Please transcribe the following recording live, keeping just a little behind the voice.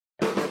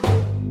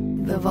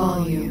the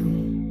volume.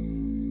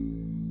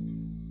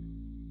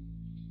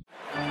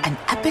 An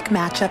epic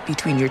matchup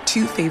between your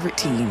two favorite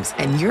teams,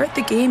 and you're at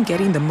the game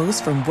getting the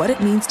most from what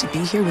it means to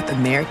be here with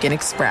American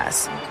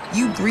Express.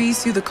 You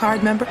breeze through the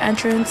card member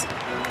entrance,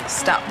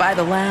 stop by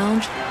the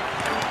lounge.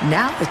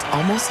 Now it's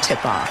almost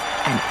tip-off,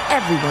 and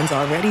everyone's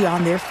already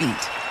on their feet.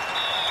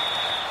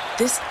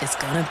 This is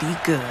gonna be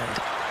good.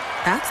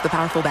 That's the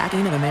powerful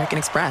backing of American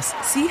Express.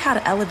 See how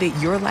to elevate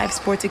your live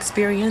sports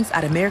experience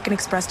at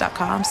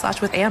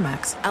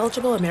americanexpress.com/withAmex.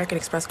 Eligible American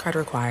Express card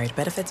required.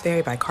 Benefits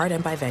vary by card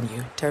and by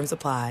venue. Terms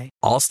apply.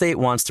 Allstate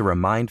wants to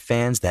remind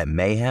fans that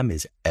mayhem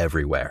is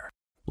everywhere.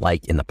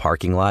 Like in the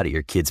parking lot at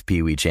your kid's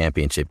Pee Wee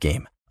Championship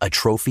game. A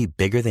trophy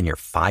bigger than your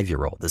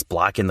 5-year-old is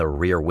blocking the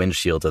rear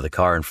windshield of the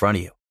car in front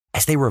of you.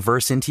 As they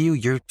reverse into you,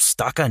 you're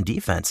stuck on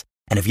defense.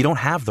 And if you don't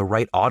have the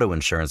right auto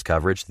insurance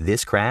coverage,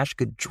 this crash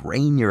could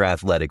drain your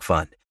athletic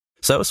fund.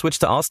 So switch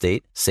to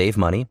Allstate, save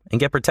money, and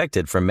get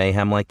protected from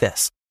mayhem like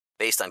this.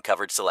 Based on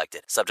coverage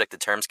selected, subject to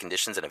terms,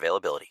 conditions, and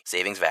availability.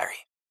 Savings vary.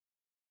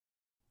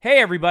 Hey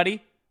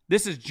everybody,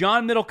 this is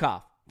John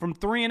Middlecoff from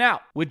 3 and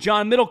Out with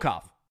John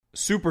Middlecoff.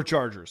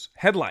 Superchargers,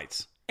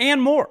 headlights,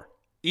 and more.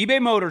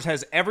 eBay Motors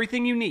has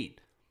everything you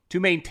need to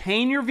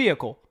maintain your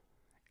vehicle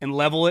and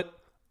level it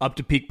up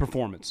to peak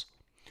performance.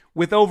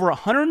 With over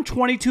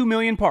 122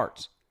 million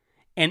parts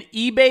and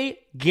eBay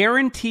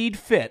Guaranteed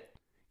Fit,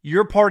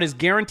 your part is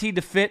guaranteed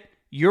to fit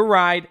your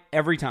ride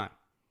every time,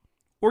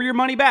 or your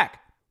money back.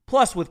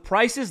 Plus, with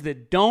prices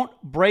that don't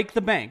break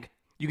the bank,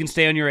 you can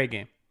stay on your A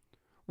game.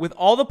 With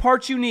all the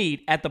parts you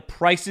need at the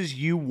prices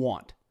you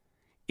want,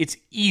 it's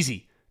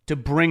easy to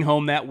bring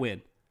home that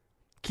win.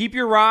 Keep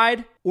your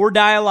ride or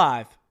die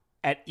alive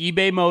at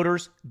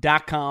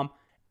ebaymotors.com.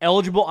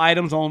 Eligible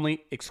items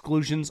only.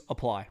 Exclusions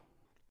apply.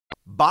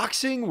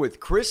 Boxing with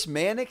Chris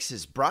Mannix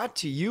is brought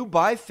to you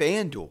by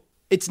FanDuel.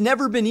 It's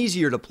never been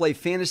easier to play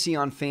fantasy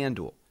on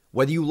FanDuel.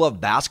 Whether you love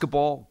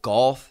basketball,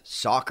 golf,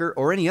 soccer,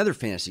 or any other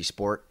fantasy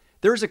sport,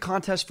 there is a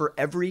contest for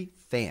every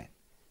fan.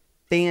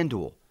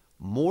 FanDuel,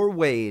 more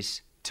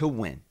ways to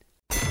win.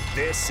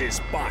 This is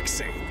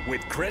Boxing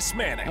with Chris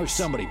Mannix. Oh,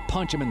 somebody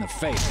punch him in the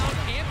face.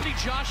 Anthony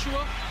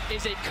Joshua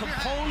is a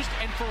composed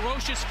and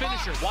ferocious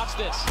finisher. Watch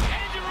this.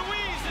 Andy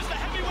Ruiz is the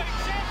heavyweight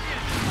champion.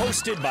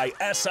 Hosted by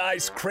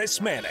SI's Chris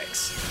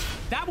Mannix.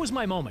 That was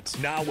my moment.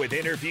 Now with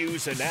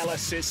interviews,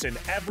 analysis, and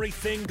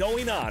everything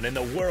going on in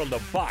the world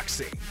of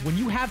boxing. When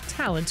you have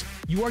talent,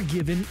 you are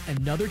given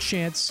another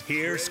chance.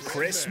 Here's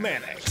Chris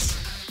Mannix.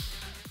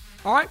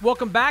 All right,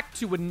 welcome back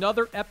to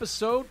another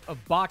episode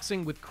of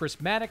Boxing with Chris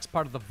Mannix,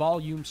 part of the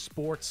Volume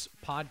Sports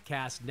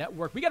Podcast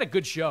Network. We got a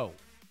good show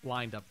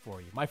lined up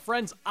for you. My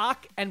friends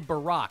Ak and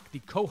Barak, the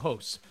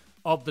co-hosts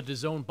of the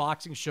DAZN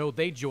Boxing Show,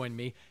 they joined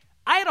me.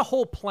 I had a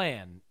whole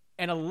plan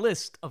and a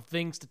list of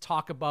things to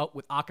talk about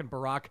with Ak and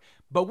Barak,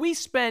 but we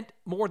spent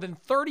more than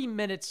 30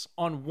 minutes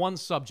on one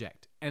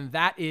subject, and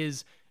that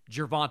is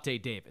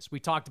Gervonta Davis. We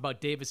talked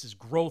about Davis's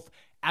growth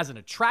as an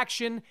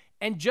attraction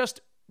and just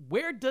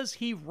where does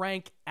he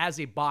rank as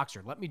a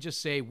boxer. Let me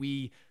just say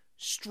we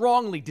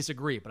strongly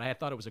disagree, but I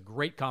thought it was a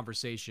great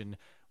conversation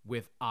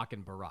with Ak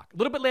and Barak. A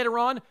little bit later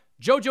on,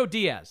 Jojo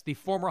Diaz, the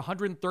former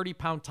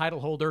 130-pound title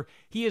holder,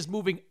 he is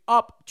moving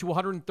up to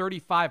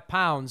 135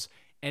 pounds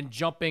and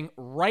jumping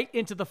right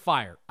into the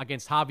fire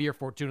against Javier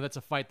Fortuna. That's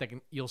a fight that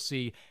you'll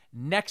see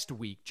next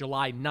week,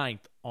 July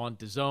 9th on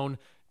DAZN.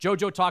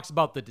 Jojo talks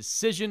about the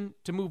decision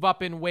to move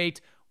up in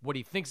weight, what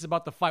he thinks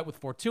about the fight with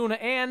Fortuna,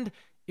 and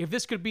if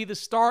this could be the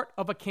start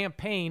of a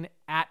campaign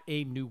at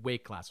a new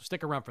weight class. So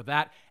stick around for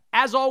that.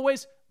 As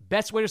always,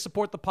 best way to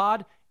support the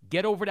pod,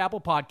 get over to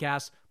Apple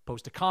Podcasts,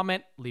 post a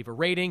comment, leave a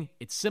rating.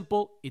 It's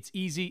simple, it's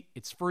easy,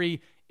 it's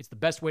free. It's the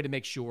best way to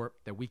make sure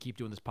that we keep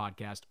doing this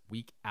podcast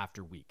week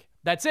after week.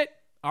 That's it.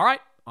 All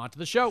right, on to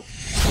the show.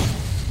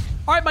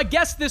 All right, my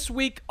guests this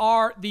week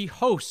are the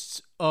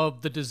hosts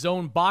of the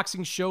DAZN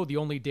Boxing Show, the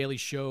only daily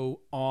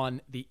show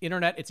on the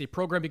internet. It's a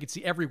program you can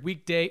see every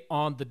weekday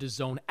on the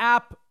DAZN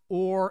app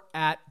or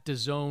at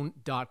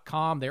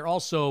DAZN.com. They're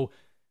also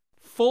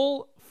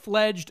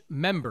full-fledged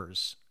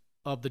members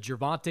of the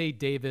Gervonta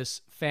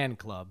Davis fan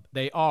club.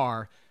 They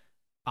are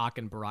Ak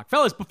and Barak.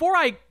 Fellas, before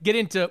I get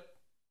into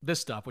this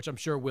stuff, which I'm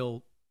sure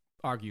we'll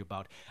argue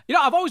about,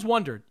 I've always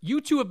wondered,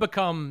 you two have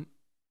become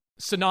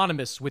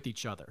synonymous with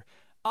each other.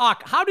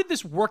 Ak, how did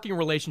this working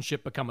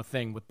relationship become a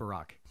thing with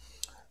Barak?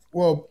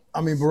 Well,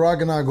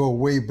 Barak and I go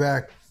way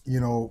back.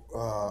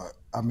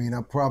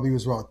 I probably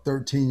was about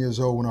 13 years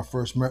old when I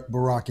first met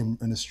Barak in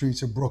the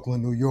streets of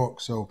Brooklyn, New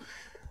York. So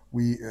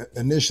we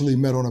initially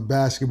met on a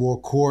basketball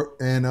court,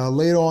 and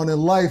later on in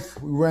life,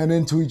 we ran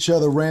into each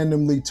other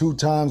randomly 2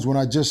 times when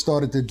I just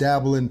started to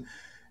dabble in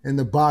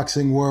the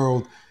boxing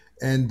world.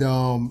 And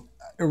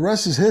the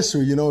rest is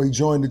history. He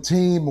joined the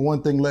team, and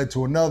one thing led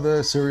to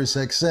another. Sirius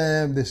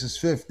XM, This is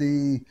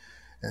 50,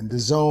 and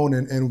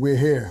DAZN, and we're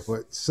here.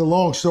 But it's a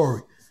long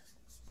story.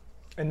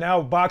 And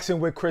now Boxing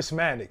with Chris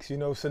Mannix,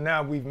 so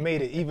now we've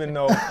made it, even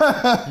though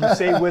you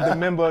say we're the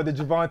member of the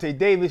Gervonta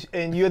Davis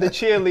and you're the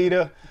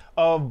cheerleader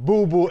of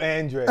Boo Boo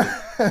Andre.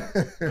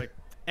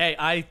 Hey,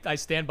 I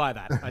stand by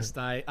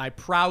that. I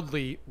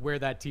proudly wear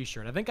that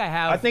T-shirt. I think I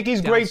have. I think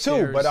he's great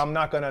too, but I'm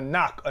not going to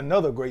knock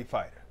another great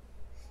fighter.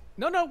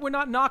 No, we're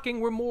not knocking.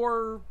 We're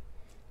more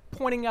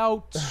pointing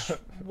out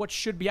what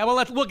should be.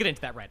 Well, we'll get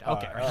into that right now.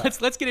 Okay,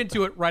 let's get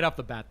into it right off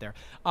the bat there.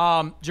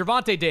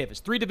 Gervonta Davis,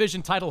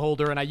 3-division title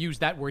holder, and I use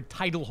that word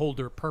title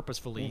holder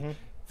purposefully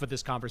for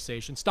this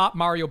conversation. Stopped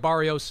Mario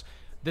Barrios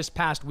this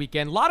past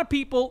weekend. A lot of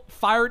people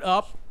fired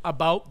up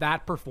about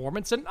that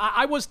performance, and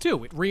I was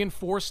too. It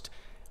reinforced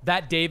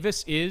that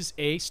Davis is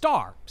a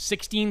star.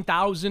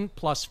 16,000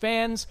 plus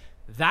fans.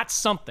 That's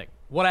something.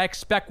 What I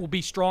expect will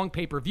be strong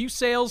pay-per-view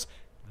sales.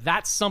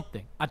 That's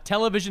something. A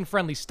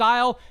television-friendly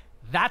style.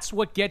 That's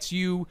what gets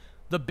you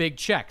the big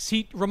checks.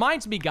 He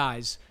reminds me,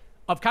 guys,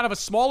 of kind of a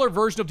smaller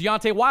version of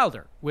Deontay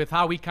Wilder with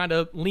how he kind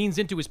of leans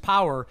into his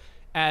power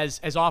as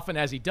often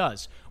as he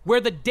does.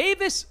 Where the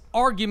Davis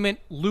argument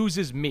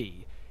loses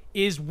me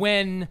is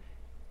when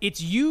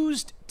it's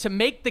used to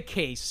make the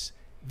case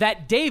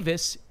that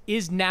Davis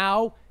is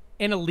now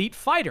an elite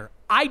fighter.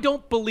 I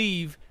don't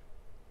believe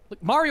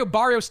Mario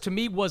Barrios to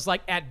me was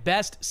like at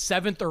best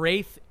 7th or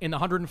 8th in the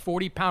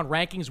 140-pound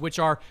rankings, which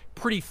are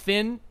pretty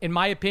thin, in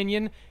my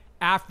opinion,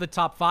 after the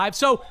top 5.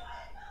 So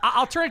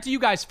I'll turn it to you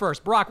guys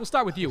first. Barack, we'll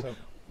start with you.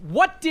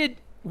 What did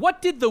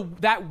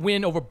that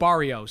win over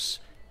Barrios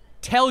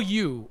tell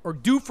you or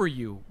do for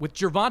you with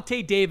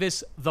Gervonta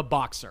Davis, the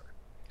boxer?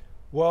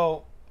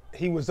 Well,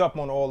 he was up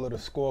on all of the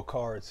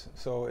scorecards,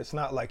 so it's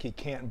not like he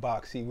can't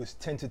box. He was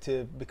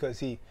tentative because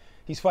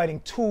he's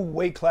fighting 2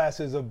 weight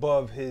classes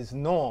above his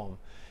norm.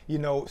 You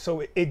know,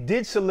 so it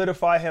did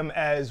solidify him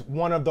as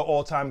one of the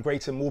all-time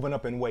greats and moving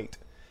up in weight.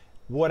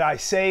 Would I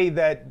say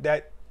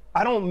that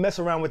I don't mess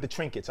around with the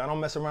trinkets. I don't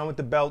mess around with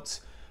the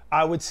belts.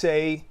 I would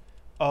say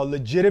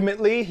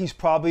legitimately he's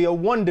probably a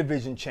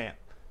 1-division champ,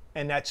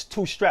 and that's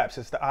 2 straps.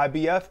 It's the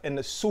IBF and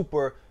the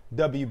Super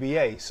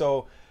WBA.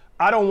 So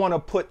I don't want to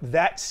put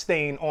that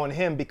stain on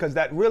him because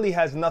that really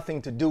has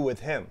nothing to do with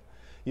him,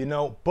 you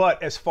know.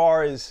 But as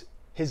far as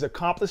his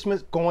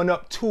accomplishments, going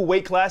up 2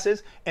 weight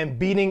classes and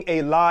beating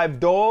a live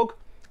dog,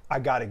 I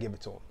got to give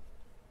it to him.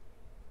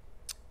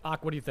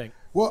 Ak, what do you think?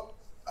 Well,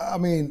 I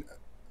mean,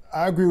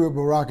 I agree with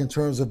Barack in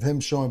terms of him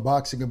showing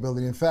boxing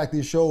ability. In fact,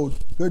 he showed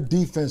good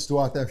defense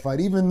throughout that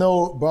fight, even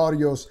though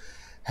Barrios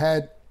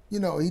had,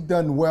 he'd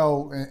done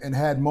well and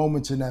had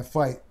moments in that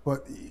fight.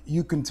 But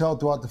you can tell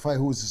throughout the fight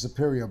who was the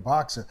superior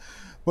boxer.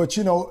 But,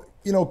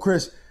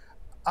 Chris,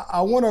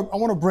 I want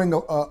to bring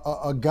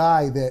a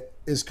guy that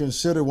is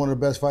considered one of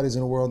the best fighters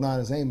in the world now.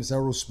 His name is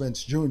Errol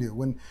Spence Jr.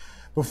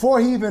 Before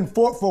he even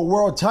fought for a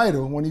world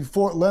title, when he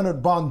fought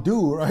Leonard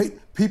Bondu, right,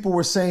 people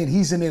were saying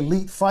he's an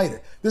elite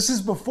fighter. This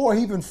is before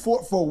he even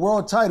fought for a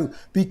world title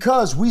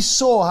because we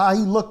saw how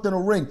he looked in the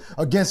ring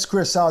against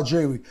Chris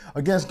Algieri,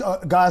 against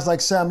guys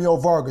like Samuel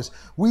Vargas.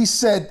 We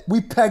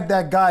pegged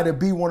that guy to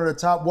be one of the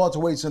top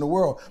welterweights in the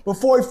world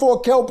before he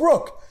fought Kell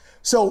Brook.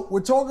 So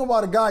we're talking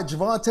about a guy,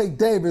 Gervonta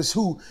Davis,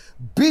 who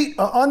beat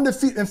an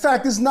undefeated. In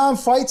fact, his 9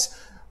 fights,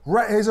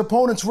 his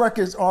opponent's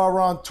records are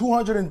around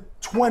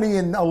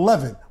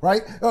 220-11,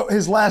 right?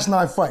 His last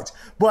 9 fights.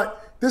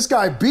 But this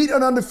guy beat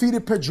an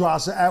undefeated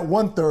Pedraza at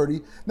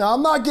 130. Now,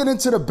 I'm not getting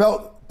into the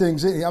belt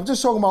things. I'm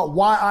just talking about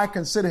why I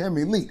consider him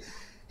elite.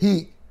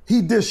 He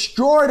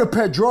destroyed a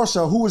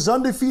Pedraza who was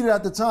undefeated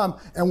at the time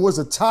and was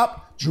a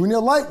top junior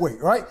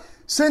lightweight, right?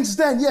 Since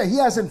then, he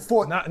hasn't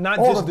fought. Not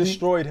just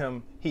destroyed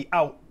him, he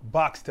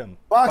outboxed him.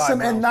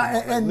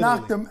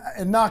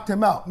 And knocked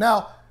him out.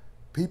 Now,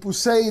 people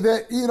say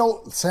that,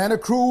 Santa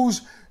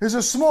Cruz is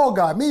a small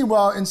guy.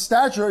 Meanwhile, in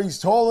stature, he's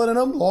taller than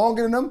him,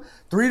 longer than him,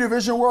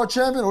 3-division world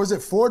champion, or is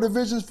it 4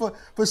 divisions for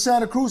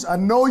Santa Cruz? I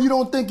know you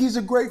don't think he's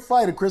a great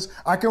fighter, Chris.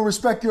 I can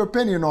respect your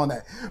opinion on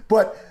that.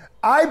 But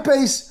I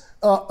base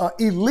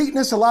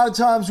eliteness a lot of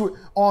times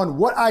on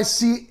what I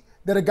see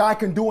that a guy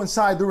can do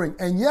inside the ring.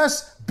 And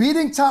yes,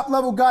 beating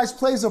top-level guys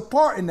plays a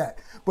part in that.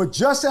 But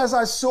just as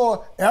I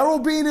saw Errol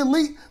being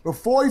elite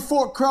before he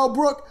fought Kell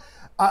Brook,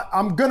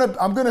 I'm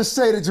gonna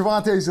say that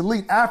Gervonta is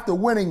elite after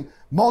winning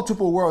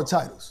multiple world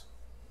titles.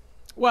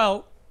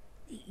 Well,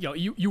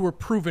 you were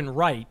proven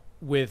right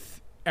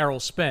with Errol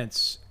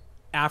Spence.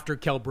 After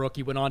Kell Brook,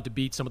 he went on to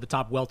beat some of the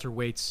top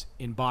welterweights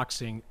in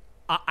boxing.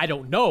 I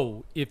don't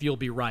know if you'll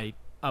be right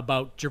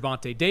about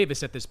Gervonta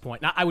Davis at this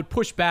point. Now, I would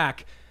push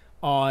back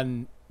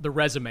on the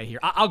resume here.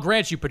 I'll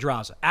grant you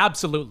Pedraza,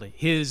 absolutely.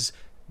 His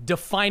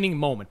defining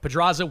moment.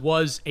 Pedraza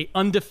was a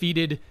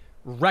undefeated,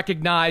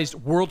 recognized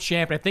world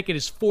champion. I think in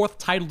his 4th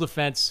title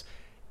defense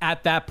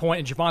at that point,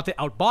 and Gervonta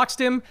outboxed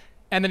him,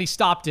 and then he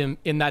stopped him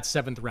in that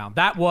 7th round.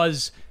 That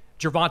was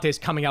Gervonta's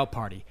coming out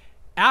party.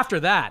 After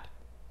that,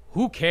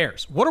 who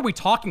cares? What are we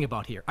talking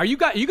about here? Are you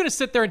going to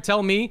sit there and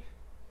tell me,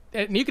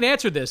 and you can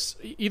answer this,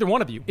 either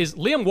one of you, is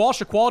Liam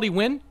Walsh a quality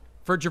win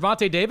for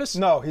Gervonta Davis?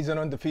 No, he's an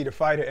undefeated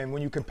fighter, and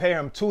when you compare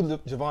him to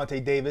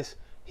Gervonta Davis,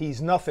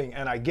 he's nothing,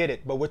 and I get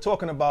it. But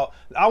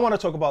I want to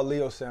talk about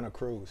Leo Santa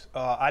Cruz.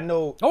 I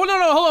know. Oh,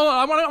 no, hold on.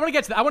 I want to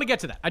get to that. I want to get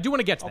to that. I do want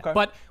to get to that.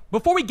 But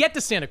before we get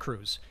to Santa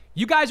Cruz,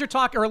 you guys are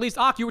talking, or at least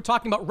Ak, you were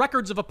talking about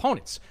records of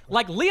opponents.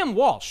 Like Liam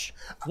Walsh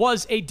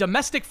was a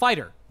domestic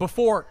fighter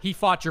before he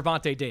fought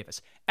Gervonta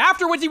Davis.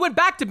 Afterwards, he went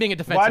back to being a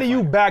defensive fighter. Why do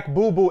you back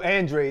Boo Boo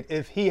Andrade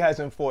if he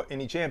hasn't fought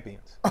any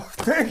champions? Oh,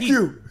 thank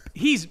you.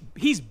 He's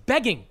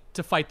begging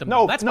to fight them.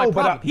 That's my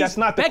problem. That's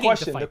not the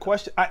question. The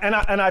question,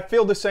 and I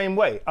feel the same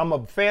way. I'm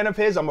a fan of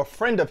his. I'm a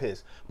friend of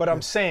his. But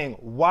I'm saying,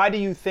 why do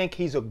you think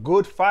he's a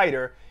good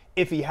fighter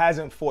if he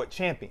hasn't fought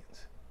champions?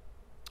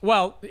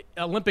 Well,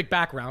 Olympic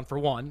background for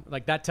one.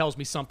 Like that tells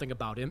me something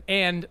about him,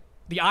 and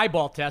the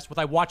eyeball test. With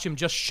I watch him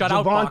just shut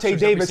out boxers. Gervonta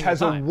Davis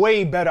has a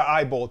way better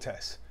eyeball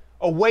test.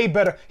 A way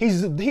better.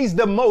 He's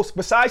the most.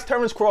 Besides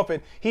Terrence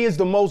Crawford, he is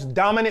the most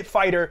dominant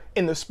fighter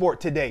in the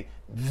sport today.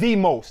 The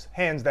most,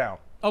 hands down.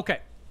 Okay.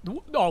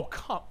 Oh,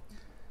 come.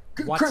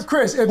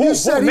 Chris, if you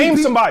said name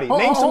somebody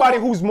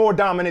who's more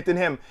dominant than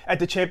him at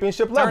the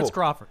championship level. Terrence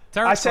Crawford.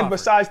 I said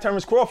besides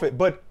Terrence Crawford,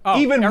 but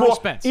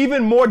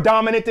even more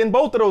dominant than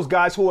both of those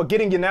guys who are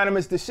getting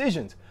unanimous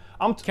decisions.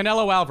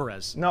 Canelo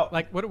Alvarez. No.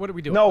 Like, what are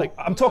we doing? No,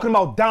 I'm talking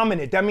about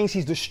dominant. That means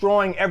he's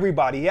destroying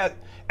everybody. At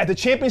the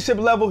championship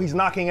level, he's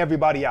knocking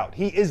everybody out.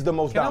 He is the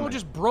most dominant. Canelo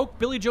just broke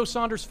Billy Joe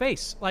Saunders'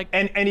 face.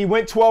 And he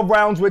went 12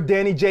 rounds with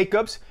Danny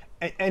Jacobs,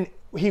 and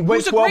he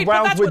went 12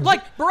 rounds with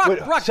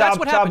Barack, that's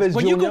what happens.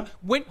 When you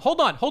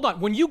hold on.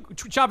 When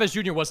Chavez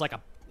Jr. was like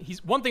the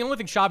only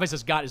thing Chavez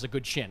has got is a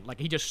good chin. Like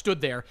he just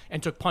stood there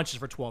and took punches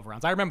for 12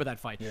 rounds. I remember that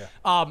fight.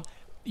 Yeah.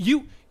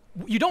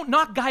 You don't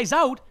knock guys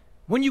out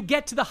when you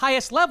get to the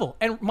highest level.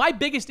 And my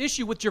biggest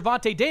issue with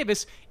Gervonta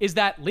Davis is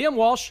that Liam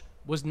Walsh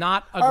was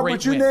not a great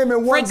but you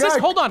naming one guy.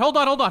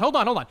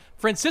 Hold on.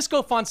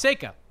 Francisco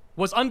Fonseca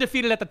was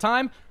undefeated at the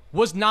time,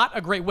 was not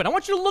a great win. I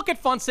want you to look at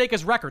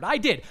Fonseca's record. I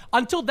did.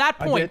 Until that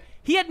point,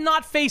 he had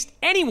not faced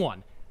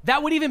anyone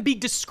that would even be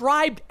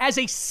described as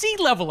a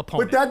C-level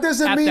opponent. But that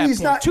doesn't mean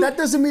he's not. That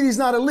doesn't mean he's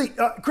not elite.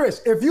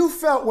 Chris, if you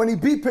felt when he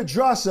beat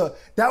Pedraza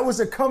that was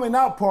a coming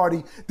out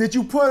party, did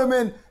you put him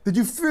in? Did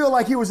you feel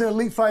like he was an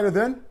elite fighter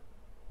then?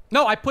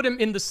 No, I put him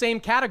in the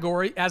same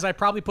category as I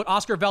probably put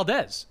Oscar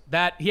Valdez.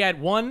 That he had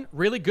one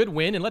really good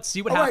win, and let's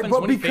see what happens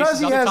when he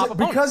faces other top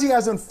opponents. Because he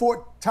hasn't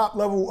fought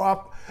top-level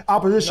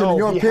opposition, in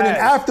your opinion,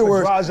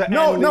 afterwards.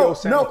 No.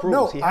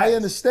 I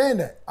understand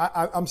that.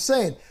 I'm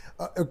saying,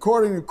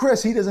 according to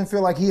Chris, he doesn't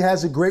feel like he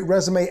has a great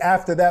resume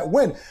after that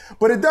win.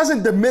 But it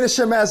doesn't diminish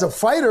him as a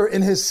fighter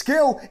in his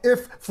skill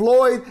if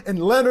Floyd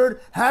and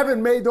Leonard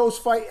haven't made those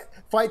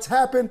fights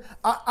happen.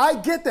 I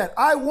get that.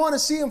 I want to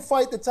see him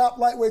fight the top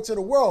lightweights of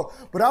the world,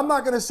 but I'm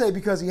not going to say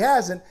because he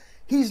hasn't,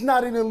 he's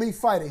not an elite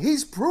fighter.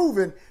 He's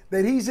proven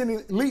that he's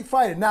an elite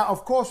fighter. Now,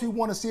 of course, we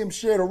want to see him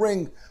share the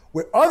ring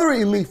with other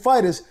elite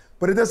fighters,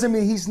 but it doesn't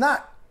mean he's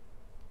not.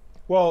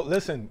 Well,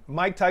 listen,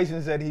 Mike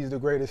Tyson said he's the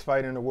greatest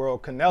fighter in the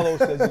world. Canelo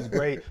says he's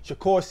great.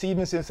 Shakur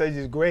Stevenson says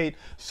he's great.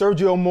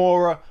 Sergio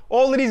Mora.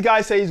 All of these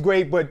guys say he's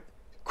great, but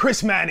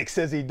Chris Mannix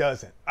says he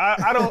doesn't.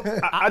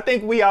 I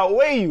think we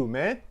outweigh you,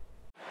 man.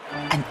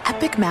 An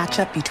epic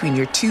matchup between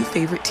your two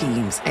favorite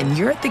teams, and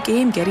you're at the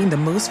game getting the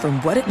most from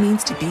what it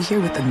means to be here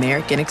with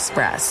American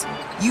Express.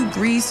 You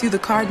breeze through the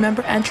card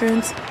member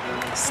entrance,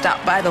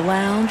 stop by the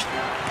lounge.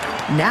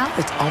 Now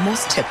it's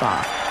almost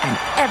tip-off, and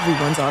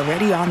everyone's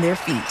already on their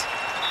feet.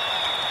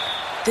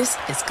 This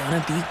is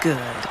gonna be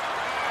good.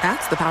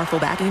 That's the powerful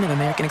backing of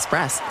American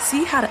Express.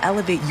 See how to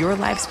elevate your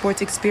live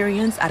sports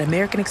experience at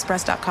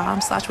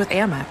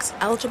americanexpress.com/withAmex.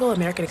 Eligible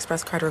American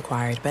Express card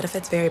required.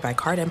 Benefits vary by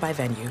card and by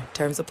venue.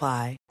 Terms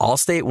apply.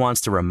 Allstate wants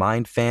to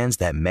remind fans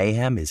that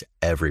mayhem is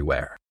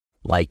everywhere.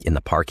 Like in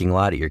the parking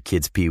lot at your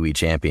kid's Pee Wee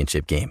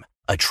Championship game.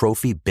 A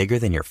trophy bigger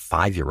than your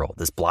 5-year-old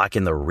is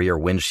blocking the rear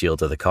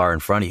windshield of the car in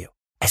front of you.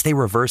 As they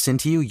reverse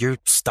into you, you're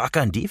stuck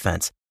on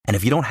defense. And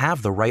if you don't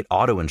have the right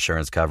auto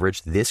insurance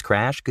coverage, this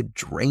crash could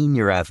drain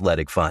your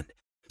athletic fund.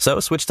 So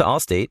switch to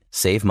Allstate,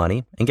 save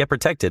money, and get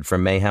protected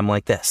from mayhem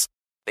like this.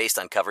 Based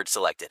on coverage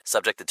selected,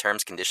 subject to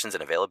terms, conditions,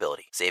 and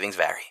availability. Savings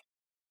vary.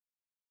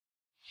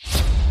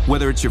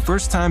 Whether it's your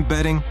first time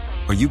betting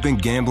or you've been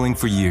gambling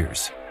for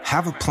years,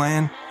 have a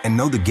plan and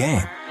know the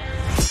game.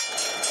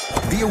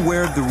 Be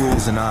aware of the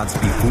rules and odds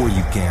before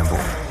you gamble.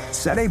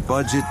 Set a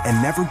budget and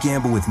never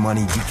gamble with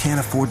money you can't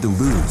afford to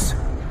lose.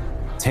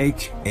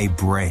 Take a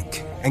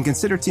break and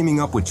consider teaming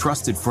up with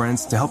trusted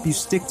friends to help you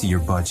stick to your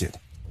budget.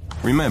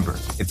 Remember,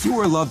 if you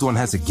or a loved one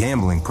has a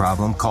gambling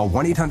problem, call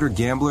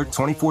 1-800-GAMBLER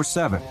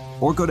 24/7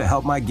 or go to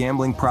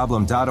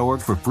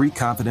helpmygamblingproblem.org for free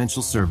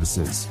confidential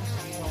services.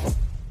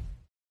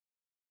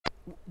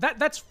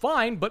 That's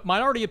fine, but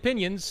minority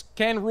opinions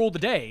can rule the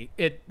day.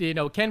 It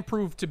can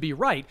prove to be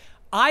right.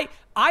 I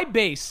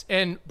base,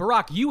 and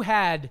Barack, you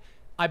had,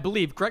 I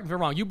believe, correct me if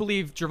I'm wrong, you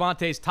believe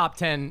Gervonta's top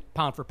 10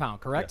 pound for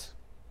pound, correct? Yes.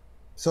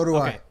 So do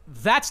I.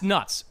 That's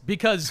nuts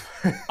because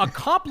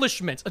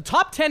accomplishments, a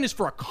top 10 is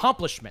for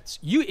accomplishments.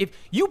 If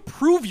you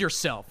prove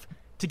yourself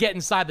to get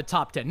inside the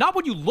top 10. Not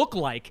what you look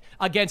like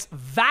against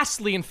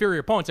vastly inferior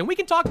opponents. And we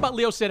can talk about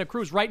Leo Santa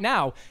Cruz right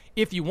now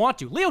if you want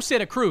to. Leo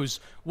Santa Cruz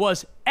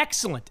was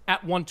excellent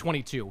at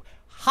 122,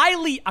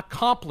 highly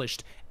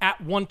accomplished at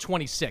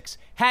 126,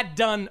 had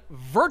done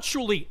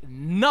virtually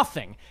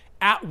nothing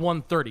at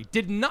 130.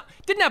 Didn't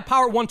have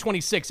power at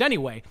 126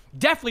 anyway.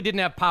 Definitely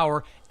didn't have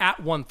power at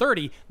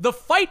 130. The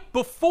fight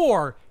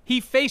before he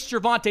faced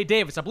Gervonta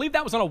Davis, I believe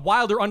that was on a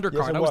Wilder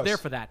undercard. Yes, I was there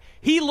for that.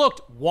 He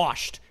looked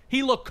washed.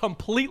 He looked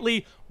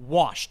completely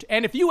washed.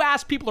 And if you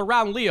ask people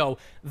around Leo,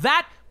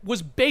 that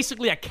was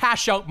basically a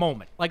cash-out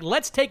moment. Like,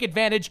 let's take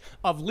advantage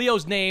of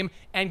Leo's name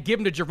and give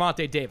him to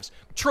Gervonta Davis.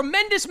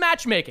 Tremendous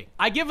matchmaking.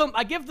 I give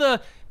the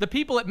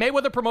people at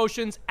Mayweather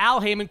Promotions, Al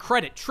Heyman,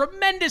 credit.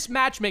 Tremendous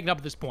matchmaking up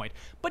to this point.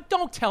 But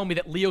don't tell me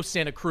that Leo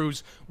Santa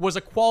Cruz was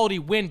a quality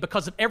win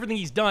because of everything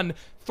he's done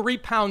 3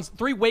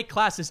 weight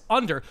classes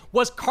under.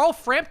 Was Carl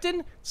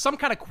Frampton some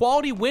kind of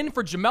quality win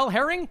for Jamel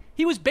Herring?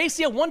 He was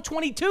basically at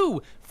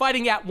 122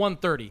 fighting at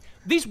 130.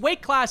 These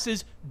weight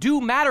classes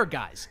do matter,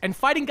 guys. And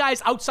fighting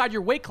guys outside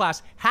your weight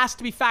class has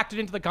to be factored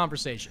into the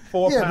conversation.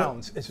 4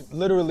 pounds. It's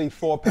literally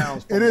 4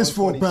 pounds. It is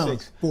 4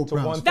 pounds. 4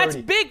 pounds. That's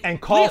big. And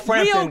Carl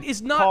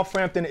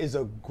Frampton is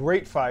a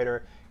great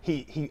fighter.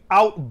 He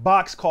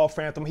outboxed Carl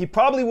Frampton. He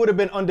probably would have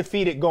been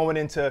undefeated going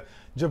into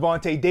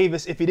Gervonta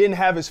Davis if he didn't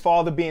have his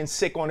father being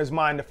sick on his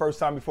mind the first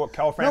time before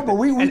Carl Frampton.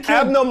 No, but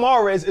Abner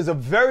Mares is a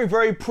very,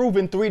 very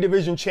proven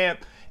 3-division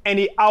champ, and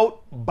he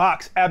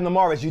outboxed Abner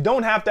Mares. You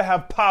don't have to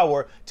have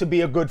power to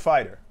be a good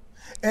fighter.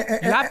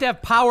 You have to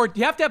have power.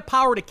 You have to have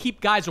power to keep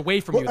guys away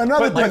from you.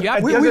 Another thing, it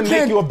doesn't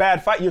make you a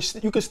bad fighter.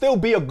 You can still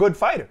be a good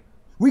fighter.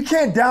 We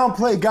can't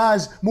downplay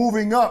guys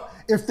moving up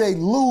if they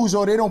lose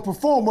or they don't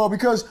perform well,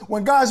 because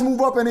when guys move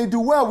up and they do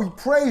well, we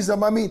praise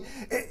them. I mean,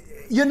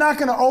 you're not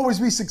going to always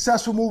be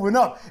successful moving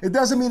up. It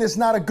doesn't mean it's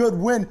not a good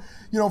win,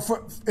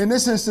 in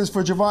this instance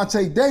for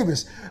Gervonta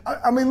Davis.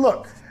 I mean,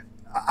 look,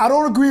 I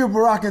don't agree with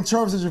Barack in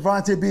terms of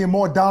Gervonta being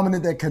more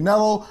dominant than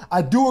Canelo.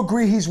 I do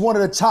agree he's one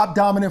of the top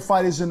dominant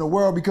fighters in the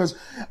world, because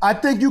I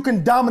think you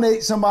can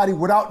dominate somebody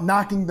without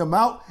knocking them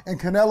out, and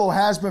Canelo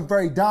has been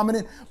very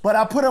dominant. But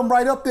I put him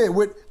right up there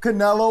with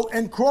Canelo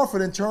and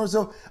Crawford in terms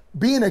of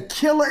being a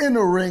killer in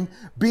the ring,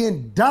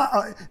 being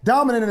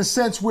dominant in a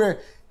sense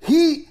where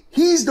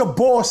he's the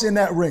boss in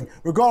that ring,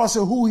 regardless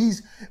of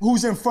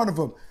who's in front of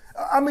him.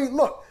 I mean,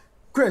 look,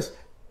 Chris,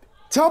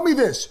 tell me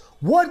this.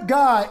 What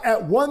guy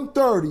at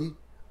 130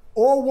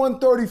 or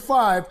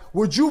 135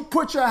 would you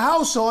put your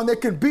house on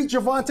that can beat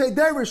Gervonta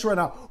Davis right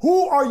now?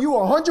 Who are you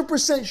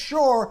 100%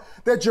 sure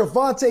that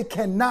Gervonta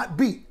cannot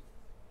beat?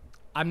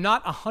 I'm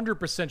not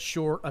 100%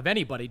 sure of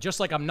anybody, just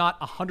like I'm not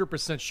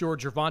 100% sure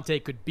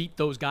Gervonta could beat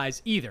those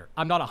guys either.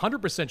 I'm not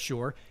 100%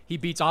 sure he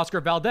beats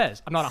Oscar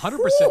Valdez. I'm not 100%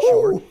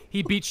 sure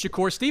he beats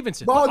Shakur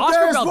Stevenson.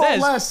 Valdez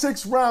won't last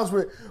 6 rounds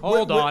with...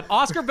 Hold on.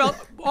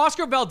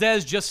 Oscar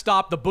Valdez just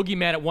stopped the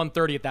boogeyman at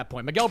 130 at that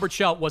point. Miguel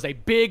Berchelt was a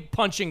big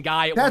punching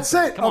guy at 130. That's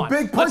it. Come on.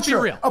 Big puncher. Let's be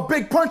real. A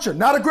big puncher.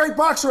 Not a great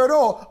boxer at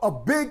all. A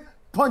big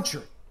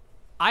puncher.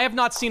 I have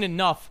not seen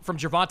enough from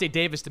Gervonta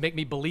Davis to make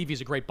me believe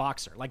he's a great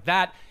boxer. Like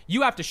that,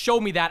 you have to show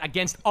me that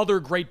against other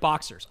great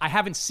boxers. I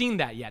haven't seen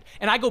that yet.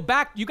 And I go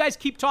back, you guys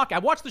keep talking. I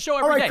watch the show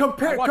every day. I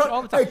watch it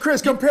all the time. Hey,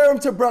 Chris, compare him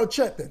to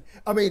Berchelt then.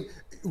 I mean,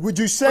 would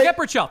you say... Forget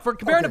Berchelt.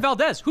 Comparing to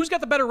Valdez, who's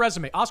got the better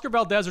resume, Oscar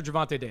Valdez or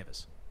Gervonta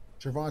Davis?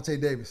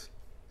 Gervonta Davis.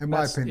 In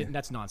my opinion.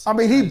 That's nonsense. I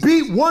mean, he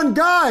beat one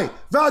guy,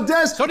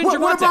 Valdez. So did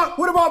Gervonta.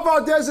 What about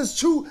Valdez's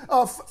 2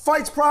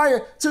 fights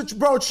prior to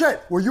Berchelt?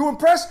 Were you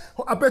impressed?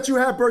 I bet you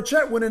had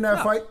Berchelt winning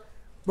that fight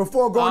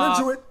before going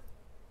into it.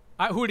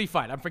 Who did he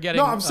fight? I'm forgetting.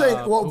 No, I'm saying,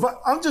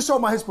 I'm just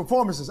talking about his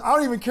performances. I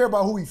don't even care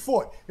about who he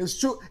fought. It's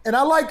true. And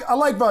I like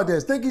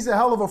Valdez. Think he's a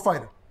hell of a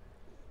fighter.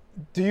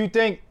 Do you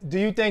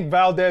think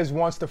Valdez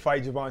wants to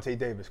fight Gervonta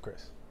Davis,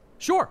 Chris?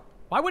 Sure.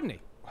 Why wouldn't he?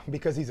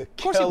 Because he's a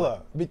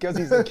killer. Because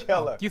he's a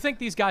killer. Do you think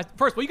these guys?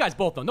 First of all, you guys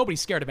both know nobody's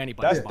scared of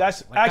anybody.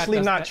 That's actually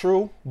not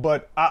true.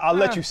 But I'll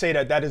let you say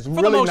that. That is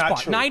really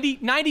not true.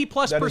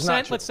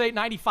 90+%. Let's say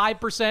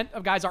 95%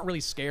 of guys aren't really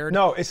scared.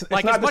 No, it's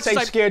like not to say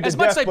scared to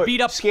death,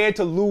 but scared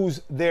to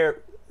lose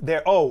their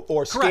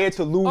or scared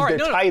to lose their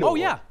title. Oh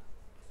yeah.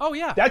 Oh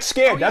yeah. That's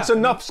scared. That's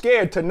enough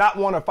scared to not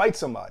want to fight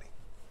somebody.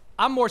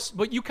 I'm more,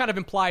 but you kind of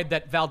implied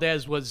that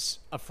Valdez was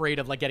afraid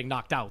of getting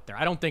knocked out there.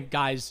 I don't think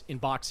guys in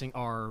boxing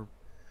are.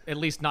 At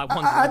least not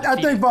one. I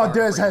think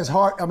Valdez has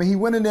heart. I mean, he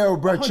went in there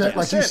with Berchelt,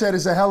 like you said,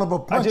 is a hell of a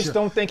puncher. I just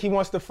don't think he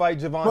wants to fight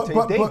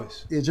Gervonta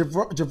Davis.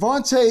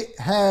 Gervonta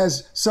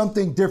has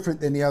something different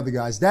than the other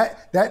guys.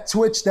 That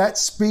twitch, that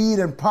speed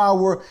and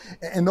power,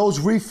 and those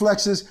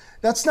reflexes,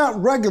 that's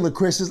not regular,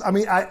 Chris. I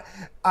mean,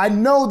 I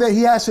know that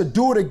he has to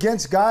do it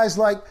against guys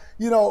like,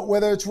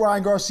 whether it's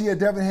Ryan Garcia,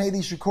 Devin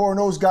Haney, Shakur, and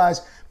those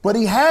guys, but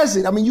he has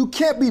it. I mean, you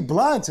can't be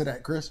blind to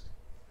that, Chris.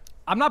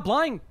 I'm not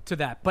blind to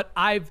that, but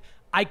I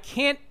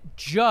can't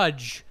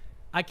judge,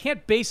 I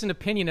can't base an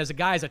opinion as a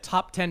guy as a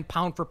top 10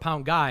 pound for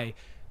pound guy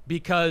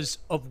because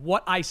of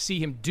what I see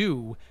him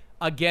do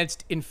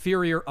against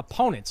inferior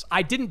opponents.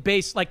 I didn't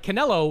base, like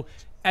Canelo,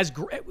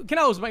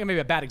 Canelo's maybe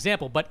a bad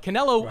example, but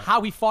Canelo,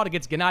 how he fought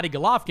against Gennady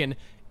Golovkin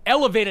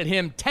elevated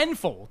him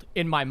tenfold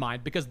in my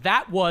mind because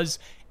that was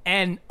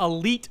an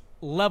elite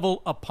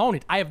level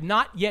opponent. I have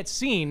not yet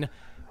seen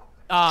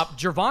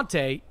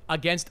Gervonta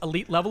against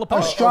elite level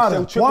opponents.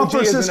 So Triple G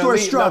is an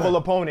elite level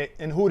opponent,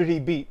 and who did he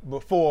beat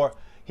before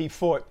he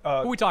fought? Who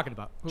are we talking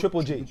about?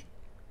 Triple G.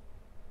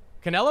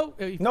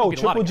 Canelo? No,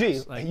 Triple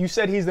G. You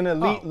said he's an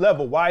elite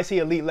level. Why is he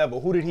elite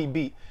level? Who did he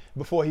beat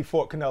before he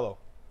fought Canelo?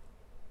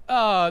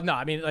 No,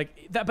 I mean,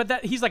 like that,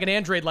 but he's like an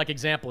Android-like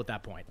example at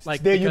that point.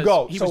 Like, there you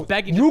go. He so was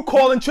begging. You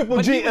calling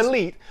Triple G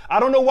elite? I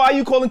don't know why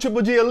you calling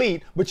Triple G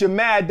elite, but you're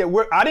mad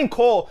that I didn't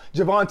call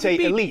Gervonta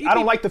elite. I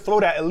don't like to throw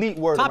that elite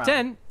word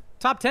around.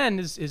 Top 10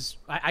 is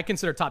I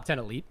consider top 10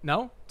 elite.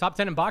 No, top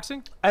 10 in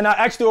boxing. And I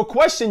asked you a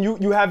question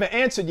you haven't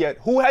answered yet.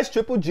 Who has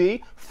Triple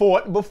G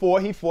fought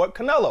before he fought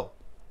Canelo?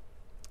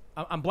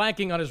 I'm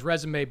blanking on his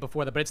resume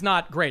before that, but it's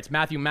not great. It's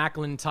Matthew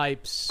Macklin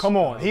types. Come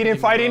on, he didn't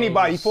fight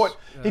anybody. He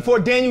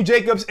fought Daniel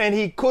Jacobs, and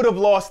he could have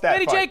lost that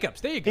fight. Danny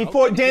Jacobs, there you go. He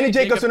fought Danny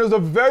Jacobs, and it was a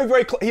very,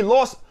 very close. He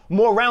lost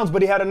more rounds,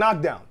 but he had a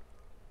knockdown.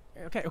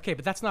 Okay,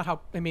 but that's not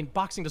how. I mean,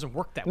 boxing doesn't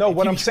work that way. No,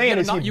 what I'm saying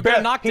is you get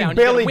a knockdown. He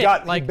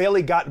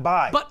barely got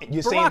by. But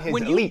you're Barack, saying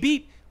his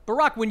elite.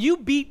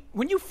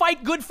 When you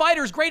fight good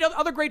fighters,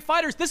 other great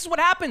fighters, this is what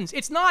happens.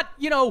 It's not,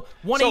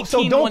 118,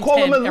 So don't call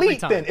him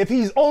elite then. If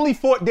he's only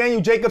fought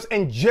Daniel Jacobs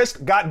and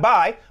just got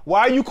by,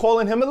 why are you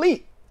calling him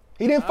elite?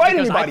 He didn't fight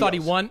anybody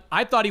else.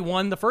 I thought he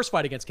won the first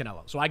fight against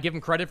Canelo, so I give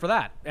him credit for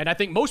that. And I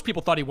think most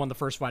people thought he won the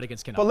first fight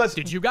against Canelo.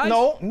 Did you guys?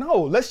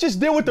 No. Let's just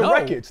deal with the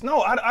records.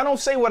 No, I don't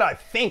say what I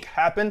think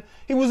happened.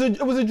 It was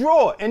a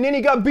draw, and then he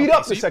got beat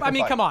up the second fight. I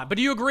mean, come on. But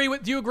do you agree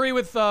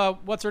with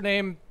what's her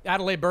name,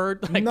 Adelaide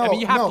Byrd?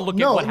 You have to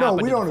look at what happened.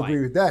 No, we don't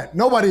agree with that.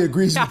 Nobody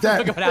agrees with that.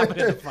 Look at what happened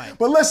in the fight.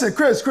 But listen,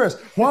 Chris,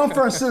 Juan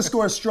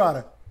Francisco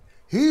Estrada,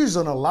 he's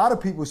on a lot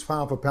of people's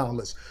pound for pound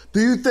list.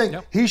 Do you think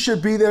he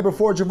should be there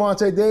before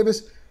Gervonta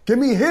Davis? Give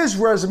me his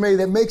resume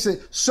that makes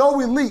it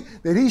so elite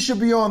that he should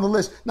be on the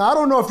list. Now, I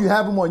don't know if you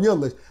have him on your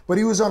list, but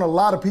he was on a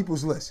lot of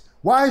people's list.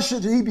 Why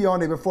should he be on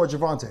there before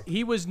Gervonta?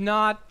 He was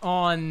not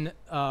on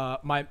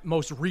my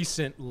most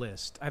recent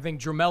list. I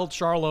think Jermell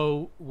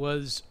Charlo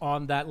was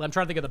on that. I'm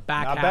trying to think of the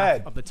back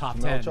half of the top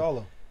 10.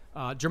 Jermell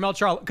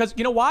Charlo. Because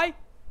you know why?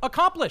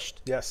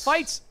 Accomplished. Yes.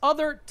 Fights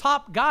other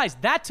top guys.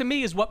 That, to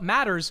me, is what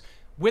matters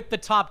with the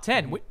top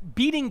 10. Mm-hmm.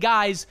 Beating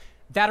guys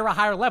that are a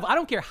higher level. I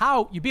don't care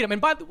how you beat them.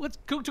 And let's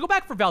go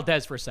back for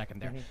Valdez for a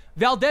second there. Mm-hmm.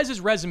 Valdez's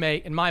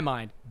resume, in my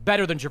mind,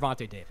 better than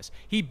Gervonta Davis.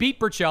 He beat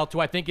Berchelt, who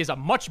I think is a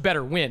much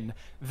better win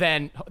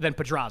than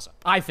Pedraza.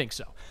 I think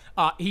so.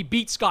 He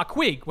beat Scott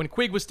Quigg when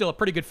Quigg was still a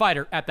pretty good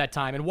fighter at that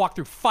time and walked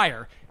through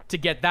fire to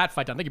get that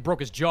fight done. I think he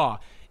broke his jaw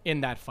in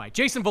that fight.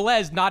 Jason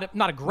Velez,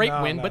 not a great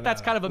win, but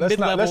that's kind of a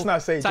mid-level let's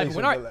not say type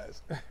Jason of win.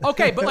 Velez.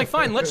 Okay, but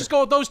fine, let's just go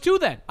with those two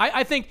then.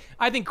 I think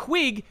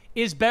Quigg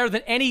is better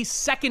than any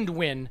second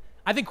win.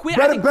 I think Quigg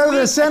better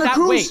than Santa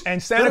Cruz.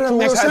 And Santa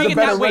Cruz has a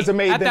better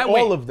resume than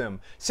all of them.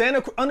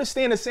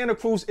 Understand that Santa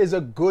Cruz is a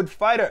good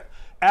fighter.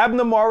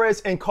 Abner Mares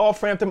and Carl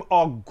Frampton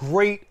are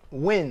great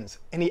wins,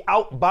 and he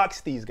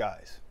outboxed these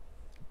guys.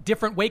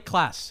 Different weight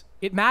class.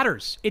 It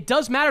matters. It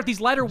does matter at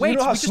these lighter weights. You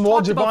know how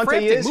small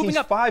Gervonta is? He's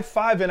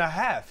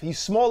 5'5.5". He's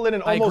smaller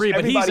than almost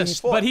everybody he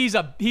fought. But he's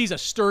a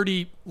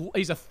sturdy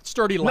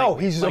lightweight. No,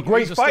 he's a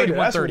great fighter.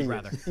 That's what he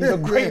is. He's a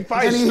great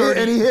fighter.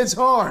 And he hits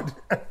hard.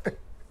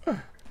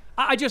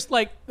 I just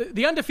like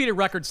the undefeated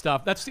record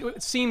stuff.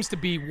 It seems to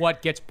be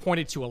what gets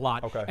pointed to a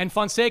lot. Okay. And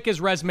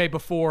Fonseca's resume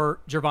before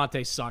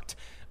Gervonta sucked.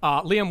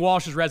 Liam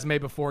Walsh's resume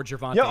before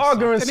Gervonta. You're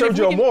arguing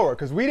Sergio Mora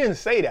because we didn't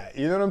say that.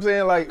 You know what I'm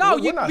saying? Like, no,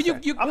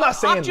 I'm not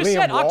saying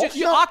Liam Walsh.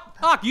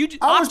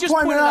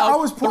 I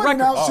was pointing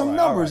out some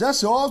numbers.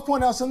 That's all. I was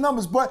pointing out some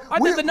numbers. But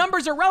the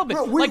numbers are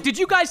relevant. Did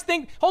you guys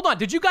think? Hold on.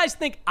 Did you guys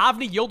think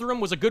Avni Yildirim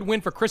was a good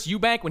win for Chris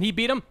Eubank when he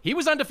beat him? He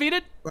was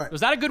undefeated. Right.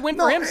 Was that a good win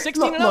for him?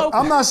 16-0. Look,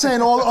 I'm not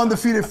saying all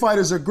undefeated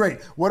fighters are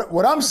great.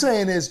 What I'm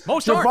saying is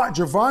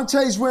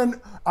Gervonta's win.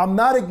 I'm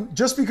not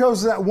just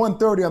because of that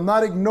 130. I'm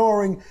not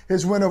ignoring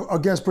his win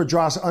against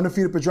Pedraza,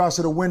 undefeated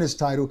Pedraza, to win his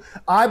title.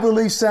 I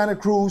believe Santa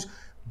Cruz,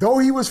 though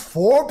he was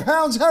 4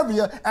 pounds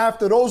heavier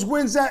after those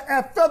wins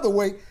at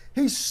featherweight,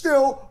 he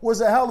still was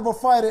a hell of a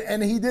fighter,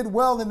 and he did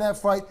well in that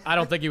fight. I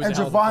don't think he was and a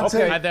hell of a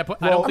fighter.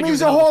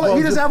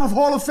 He doesn't have a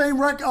Hall of Fame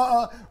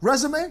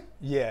resume?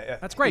 Yeah.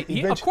 That's great.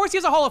 Of course he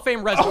has a Hall of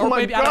Fame resume. Oh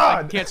my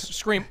God.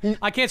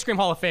 I can't scream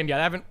Hall of Fame yet.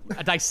 I haven't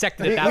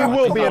dissected it that much. He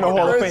will be in the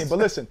Hall of Fame, but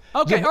listen.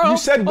 You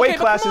said weight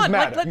classes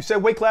matter. You said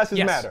weight classes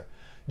matter.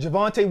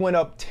 Gervonta went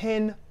up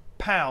 10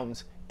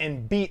 pounds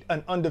and beat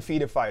an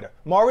undefeated fighter.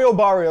 Mario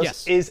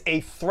Barrios is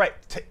a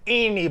threat to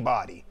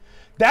anybody.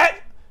 That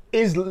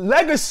is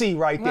legacy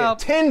right there. Well,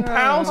 10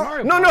 pounds.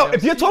 Mario No, Barrios.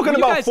 if you're talking You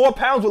about guys- 4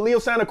 pounds with Leo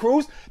Santa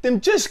Cruz,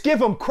 then just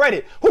give him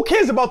credit. Who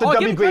cares about the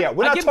WBA?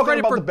 We're not talking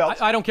about the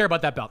belt. I don't care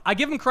about that belt. I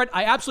give him credit.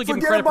 I absolutely give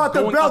him Forget credit about for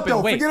the going belt, up in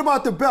though. weight. Forget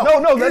about the belt.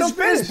 No, let him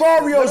finish. Is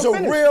Barrios Let him a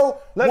finish.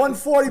 real Let-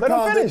 140 let him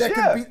pounder finish, that yeah.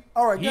 can beat?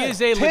 All right, He go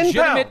is ahead. a 10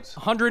 legitimate pounds.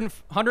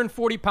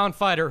 140-pound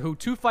fighter who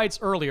 2 fights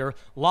earlier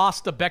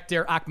lost to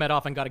Bektir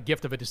Akhmedov and got a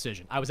gift of a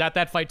decision. I was at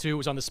that fight, too. It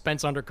was on the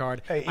Spence undercard.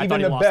 Hey, I thought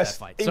he lost that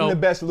fight. Even the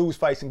best lose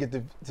fights and get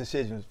the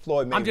decisions.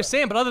 Floyd Mayweather. I'm just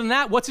saying, but other than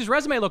that, what's his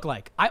resume look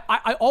like?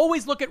 I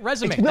always look at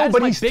resume. No, That's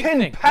but my he's big 10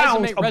 thing.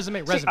 pounds.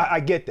 Resume. See, I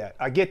get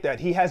that.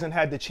 He hasn't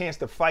had the chance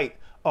to fight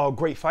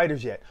great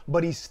fighters yet,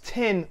 but he's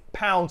 10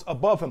 pounds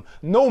above him.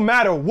 No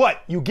matter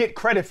what, you get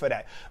credit for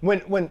that.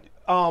 When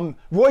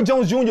Roy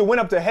Jones Jr. went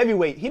up to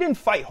heavyweight, he didn't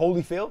fight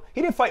Holyfield.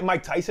 He didn't fight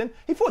Mike Tyson.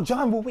 He fought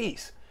John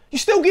Ruiz. You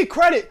still get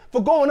credit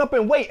for going up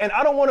in weight, and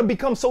I don't want to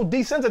become so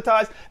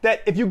desensitized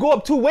that if you go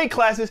up 2 weight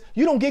classes,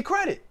 you don't get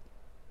credit.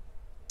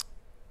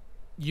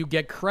 You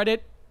get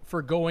credit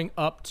for going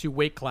up to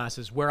weight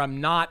classes where I'm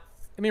not.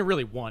 I mean,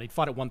 really one. He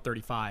fought at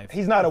 135.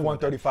 He's not a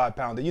 135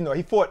 pounder. You know,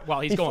 he fought.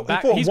 Well, he's he going fought-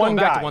 back. he fought He's one going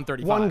back guy, to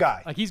 135. One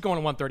guy. Like he's going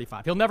to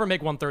 135. He'll never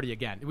make 130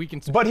 again. We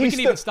can. But we he's can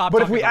still. even stop.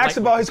 But if we talking ask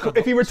about lightweight,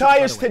 if he super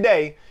retires featherweight.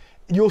 today,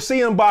 you'll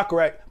see him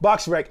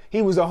BoxRec.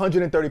 He was a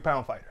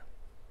 130-pound fighter.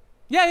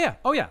 Yeah.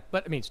 Oh, yeah.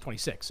 But I mean, he's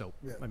 26, so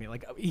I mean,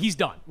 like he's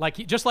done.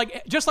 Like just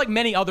like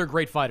many other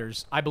great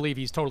fighters, I believe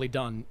he's totally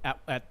done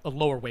at a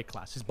lower weight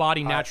class. His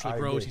body naturally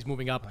grows. agree. He's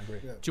moving up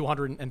to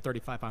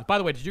 135 pounds. By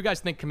the way, did you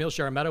guys think Kamil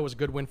Sharameta was a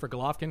good win for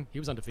Golovkin? He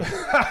was undefeated. Is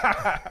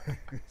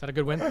that a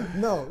good win?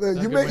 No, a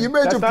you good made win? your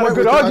That's point not a with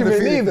good the argument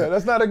undefeated. either.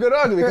 That's not a good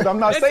argument because I'm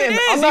not Yes, saying it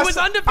is. I'm He not, was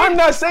undefeated. I'm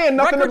not saying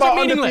nothing Records about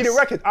are meaningless. undefeated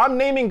records. I'm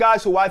naming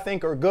guys who I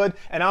think are good,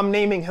 and I'm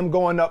naming him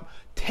going up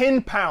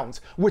 10 pounds,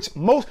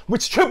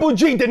 which Triple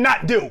G did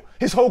not do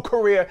his whole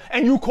career,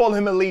 and you call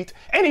him elite,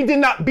 and he did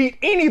not beat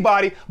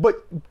anybody,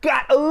 but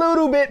got a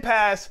little bit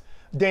past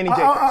Danny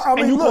Jacobs, I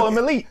mean, and you call look, him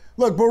elite.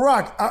 Look,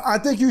 Barack, I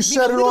think you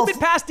set a it little off. bit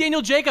past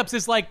Daniel Jacobs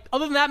is like,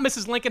 other than that,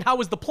 Mrs. Lincoln, how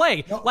was the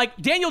play? No. Like,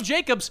 Daniel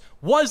Jacobs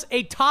was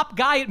a top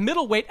guy at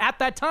middleweight at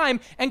that time,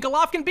 and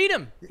Golovkin beat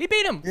him. He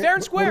beat him fair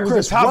and square. He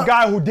was a top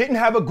guy who didn't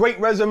have a great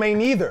resume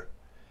neither.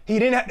 He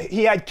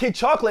had Kid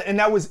Chocolate, and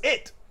that was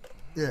it.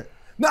 Yeah.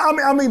 No,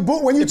 I mean,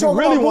 when you If you talk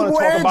really about wanna Boo Boo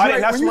talk about it,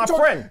 Andrade, that's when you my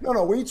friend.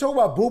 No, when you talk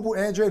about Boo Boo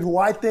Andrade, who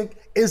I think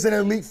is an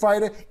elite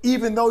fighter,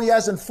 even though he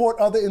hasn't fought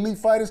other elite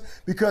fighters,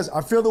 because I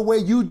feel the way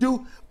you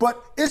do,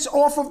 but it's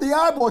off of the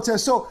eyeball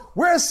test. So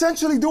we're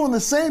essentially doing the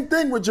same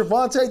thing with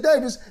Gervonta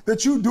Davis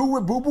that you do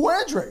with Boo Boo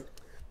Andrade.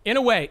 In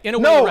a way. No,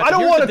 you're right. I don't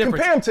Here's want the to difference.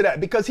 compare him to that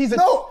because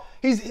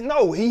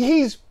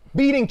he's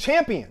beating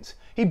champions.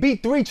 He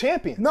beat 3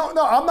 champions. No,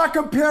 I'm not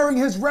comparing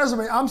his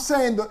resume. I'm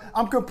saying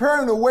I'm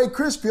comparing the way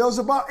Chris feels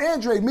about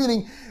Andrade,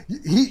 meaning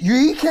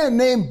he can't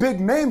name big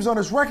names on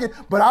his record,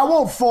 but I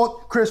won't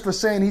fault Chris for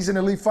saying he's an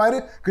elite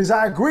fighter because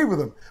I agree with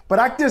him. But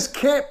I just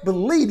can't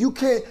believe you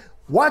can't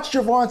watch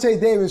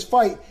Gervonta Davis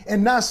fight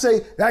and not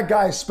say that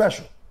guy is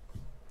special.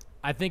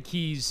 I think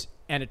he's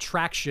an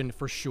attraction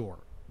for sure.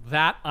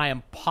 That I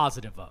am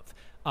positive of.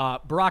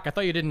 Barack, I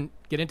thought you didn't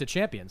get into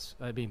champions.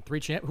 I mean,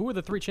 who are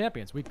the 3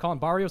 champions? We calling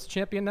Barrios a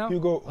champion now?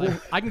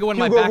 I can go in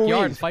my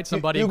backyard and fight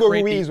somebody. Hugo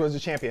Ruiz was the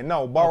champion.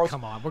 No, Barrios. Oh,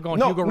 come on, we're going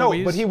Hugo Ruiz.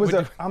 No, but he was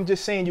I'm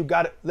just saying you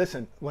got to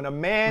listen. When a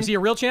man was he a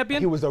real champion?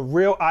 He was a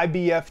real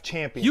IBF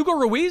champion. Hugo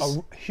Ruiz.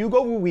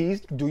 Hugo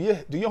Ruiz. Do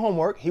your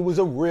homework. He was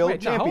a real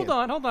champion.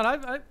 No, hold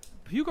on.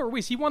 Hugo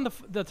Ruiz. He won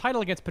the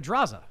title against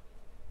Pedraza.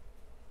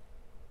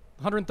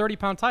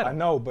 130-pound title. I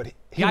know, but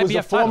he The was a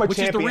IBF former title, which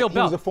champion. is the real He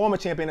belt. was a former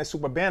champion at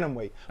super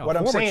bantamweight. Oh, What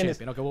I'm former saying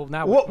champion. is, Okay, well,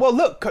 now well,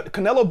 look,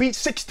 Canelo beat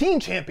 16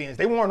 champions.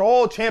 They weren't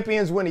all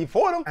champions when he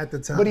fought them at the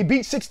time, but he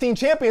beat 16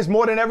 champions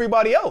more than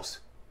everybody else.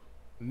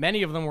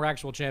 Many of them were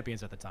actual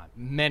champions at the time.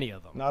 Many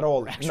of them. Not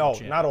all. No,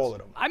 not all of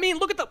them. I mean,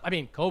 look at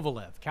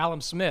Kovalev,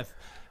 Callum Smith,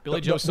 Billy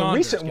Joe Saunders,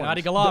 recent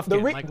Gennady ones.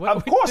 Golovkin.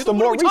 Of course, the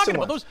more recent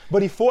ones.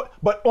 But he fought.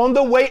 But on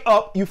the way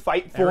up, you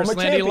fight former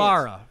champions.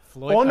 Lara.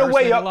 Floyd on the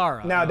way up,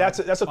 Lara, now that's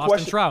a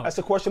question. Trout. That's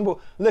a question.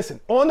 Listen,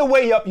 on the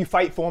way up, you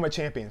fight former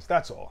champions.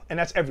 That's all, and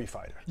that's every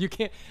fighter. You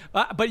can't,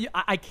 but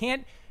I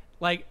can't.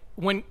 Like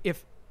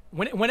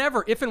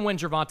whenever, if and when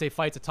Gervonta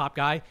fights a top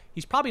guy,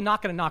 he's probably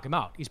not going to knock him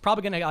out. He's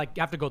probably going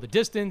to have to go the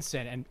distance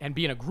and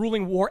be in a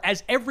grueling war,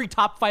 as every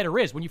top fighter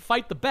is. When you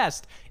fight the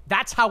best,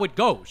 that's how it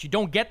goes. You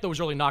don't get those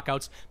early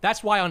knockouts.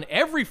 That's why on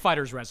every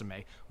fighter's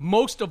resume,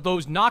 most of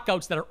those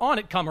knockouts that are on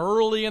it come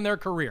early in their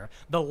career.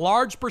 The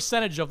large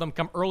percentage of them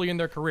come early in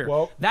their career.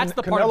 Well, that's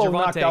the part of Canelo Gervonta.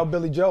 knocked out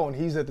Billy Joe, and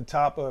he's at the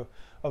top of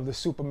the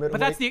super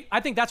middleweight. But I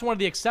think that's one of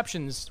the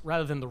exceptions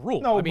rather than the rule.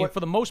 No, I mean, for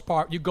the most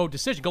part, you go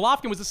decision.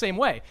 Golovkin was the same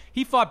way.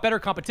 He fought better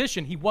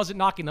competition. He wasn't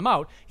knocking them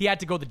out. He had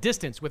to go the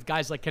distance with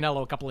guys like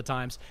Canelo a couple of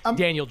times,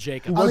 Daniel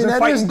Jacobs. He wasn't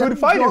fighting good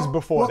fighters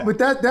before that.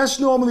 But that's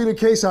normally the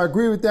case. I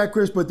agree with that,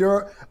 Chris. But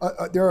there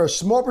are a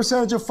small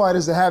percentage of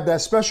fighters that have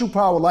that special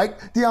power,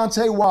 like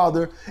Deontay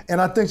Wilder, and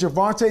I think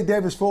Gervonta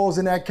Davis falls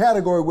in that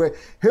category where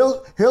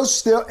he'll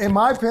still, in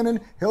my opinion,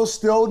 he'll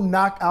still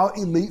knock out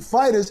elite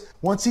fighters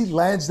once he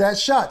lands that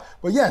shot.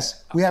 But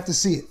yes, we have to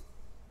see it.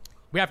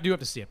 We have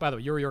to see it. By the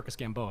way, Yuriorkis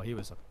Gamboa, he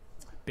was a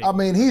big... I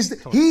mean,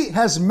 he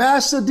has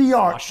mastered the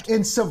art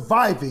in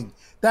surviving.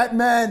 That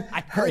man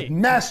has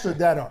mastered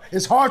that art.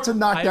 It's hard to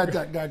knock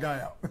that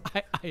guy out.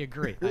 I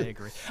agree.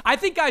 I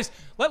think, guys,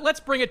 let's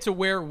bring it to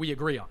where we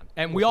agree on.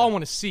 And we all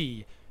want to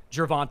see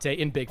Gervonta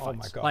in big fights. Oh,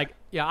 my God. Like,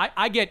 yeah,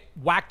 I get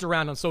whacked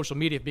around on social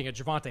media of being a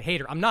Gervonta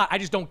hater. I'm not. I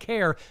just don't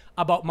care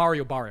about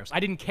Mario Barrios. I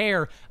didn't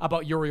care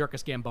about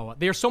Yuriorkis Gamboa.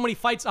 There's so many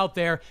fights out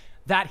there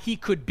that he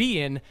could be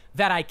in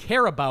that I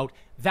care about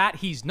that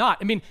he's not.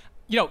 I mean,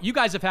 you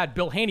guys have had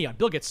Bill Haney on.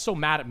 Bill gets so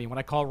mad at me when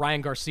I call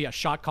Ryan Garcia a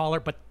shot caller,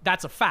 but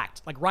that's a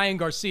fact. Like, Ryan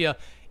Garcia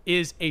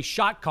is a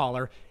shot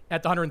caller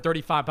at the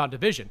 135-pound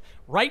division.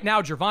 Right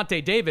now,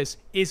 Gervonta Davis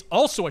is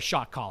also a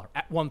shot caller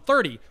at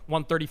 130,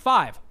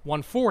 135,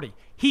 140.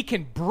 He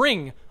can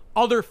bring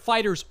other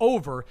fighters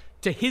over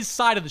to his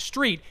side of the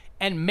street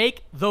and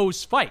make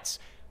those fights.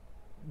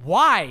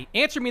 Why?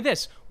 Answer me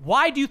this.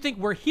 Why do you think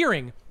we're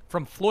hearing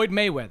from Floyd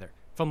Mayweather,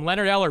 from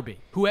Leonard Ellerbe,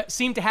 who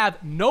seem to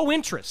have no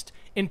interest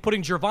in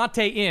putting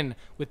Gervonta in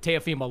with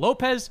Teofimo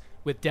Lopez,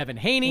 with Devin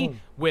Haney,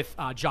 with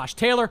Josh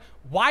Taylor?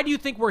 Why do you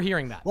think we're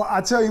hearing that? Well,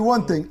 I'll tell you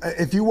one thing.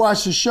 If you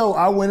watch the show,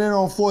 I went in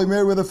on Floyd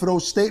Mayweather for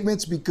those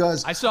statements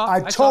because I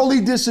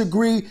totally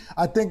disagree.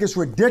 I think it's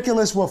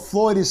ridiculous what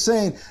Floyd is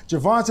saying.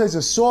 Gervonta's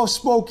a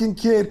soft-spoken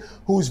kid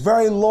who's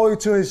very loyal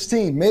to his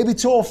team, maybe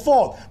to a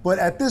fault. But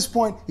at this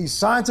point, he's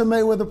signed to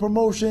Mayweather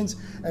Promotions,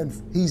 and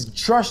he's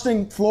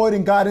trusting Floyd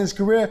and God in his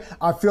career.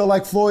 I feel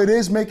like Floyd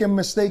is making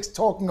mistakes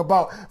talking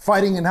about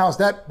fighting in-house.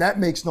 That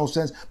makes no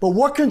sense. But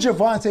what can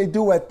Gervonta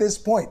do at this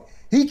point?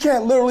 He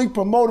can't literally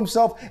promote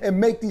himself and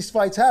make these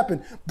fights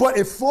happen. But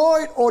if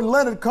Floyd or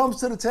Leonard comes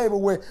to the table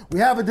where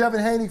we have a Devin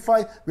Haney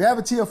fight, we have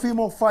a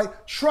Teofimo fight,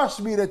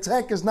 trust me, the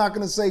Tank is not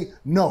going to say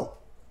no.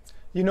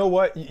 You know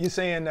what? You're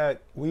saying that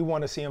we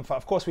want to see him fight.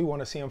 Of course we want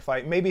to see him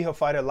fight. Maybe he'll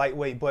fight at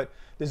lightweight, but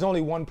there's only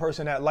one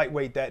person at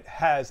lightweight that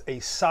has a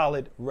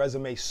solid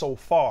resume so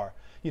far.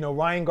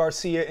 Ryan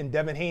Garcia and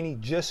Devin Haney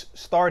just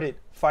started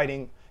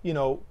fighting,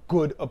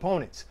 good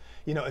opponents.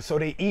 So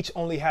they each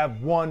only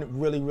have one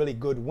really, really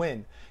good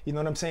win. You know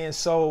what I'm saying?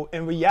 So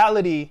in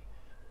reality,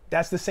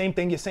 that's the same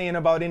thing you're saying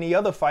about any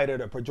other fighter,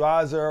 the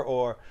Pedraza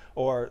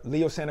or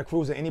Leo Santa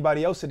Cruz or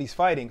anybody else that he's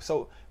fighting.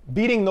 So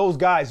beating those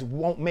guys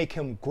won't make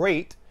him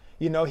great.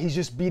 He's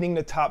just beating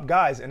the top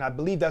guys. And I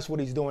believe that's what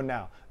he's doing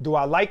now. Do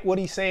I like what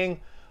he's saying?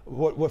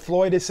 What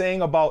Floyd is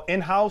saying about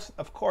in-house?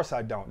 Of course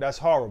I don't. That's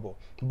horrible.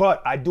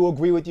 But I do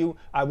agree with you.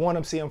 I want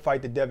to see him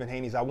fight the Devin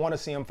Haneys. I want to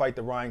see him fight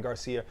the Ryan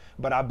Garcia.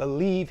 But I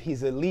believe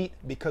he's elite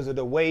because of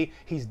the way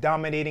he's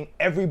dominating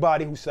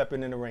everybody who's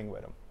stepping in the ring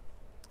with him.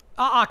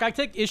 I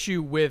take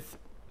issue with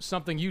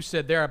something you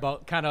said there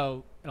about kind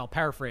of, and I'll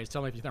paraphrase,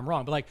 tell me if I'm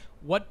wrong, but like,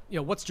 what's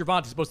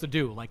Gervonta supposed to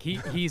do? Like,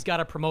 he's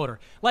got a promoter.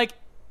 Like,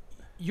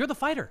 you're the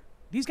fighter.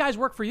 These guys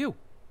work for you.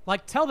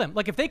 Like, tell them.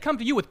 Like, if they come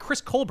to you with Chris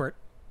Colbert,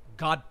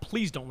 God,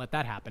 please don't let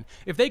that happen.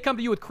 If they come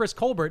to you with Chris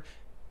Colbert,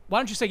 why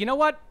don't you say, you know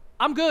what?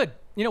 I'm good.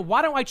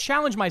 Why don't I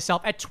challenge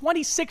myself at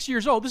 26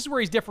 years old? This is where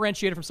he's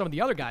differentiated from some of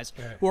the other guys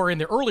who are in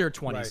their earlier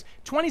 20s. Right.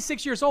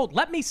 26 years old.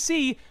 Let me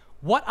see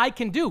what I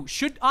can do.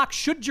 Should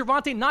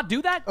Gervonta not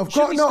do that?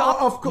 Should we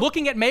stop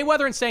looking at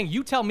Mayweather and saying,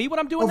 you tell me what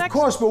I'm doing next?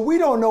 Of course, but we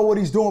don't know what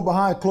he's doing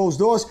behind closed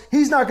doors.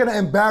 He's not going to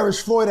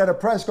embarrass Floyd at a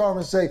press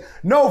conference and say,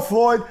 no,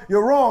 Floyd,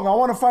 you're wrong. I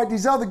want to fight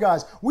these other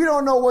guys. We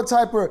don't know what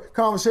type of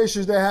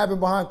conversations they're having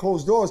behind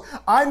closed doors.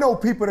 I know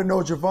people that know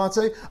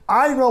Gervonta.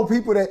 I know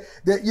people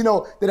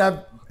that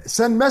have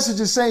sent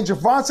messages saying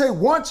Gervonta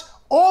wants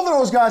all of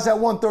those guys at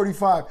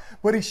 135,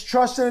 but he's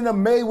trusting in a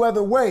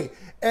Mayweather way.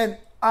 And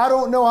I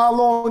don't know how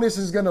long this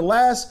is going to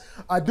last.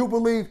 I do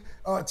believe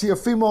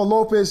Teofimo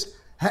Lopez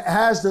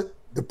has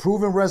the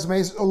proven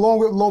resumes, along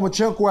with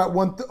Lomachenko at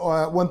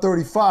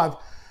 135.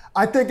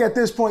 I think at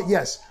this point,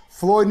 yes,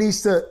 Floyd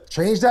needs to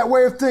change that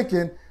way of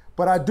thinking,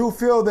 but I do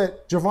feel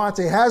that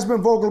Gervonta has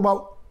been vocal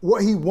about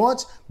what he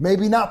wants,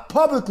 maybe not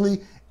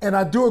publicly, and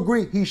I do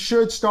agree he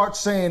should start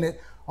saying it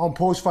on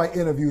post-fight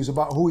interviews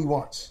about who he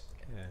wants.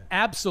 Yeah.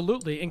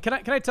 Absolutely. And can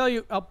I tell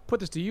you, I'll put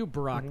this to you,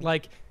 Barack,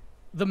 like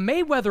the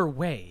Mayweather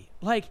way,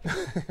 like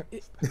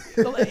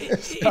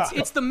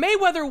it's the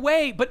Mayweather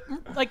way, but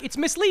like it's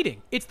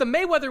misleading. It's the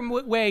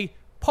Mayweather way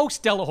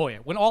post De La Hoya,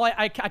 when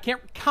I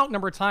can't count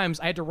number of times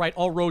I had to write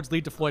all roads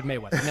lead to Floyd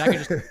Mayweather. I mean,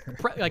 I could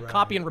just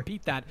copy and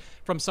repeat that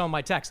from some of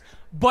my texts.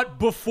 But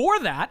before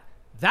that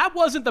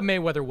wasn't the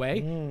Mayweather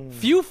way.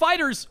 Few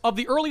fighters of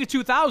the early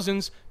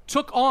 2000s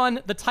took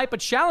on the type of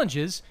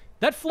challenges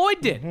that Floyd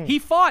did. He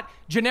fought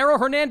Gennaro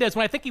Hernandez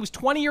when I think he was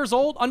 20 years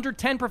old, under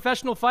 10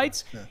 professional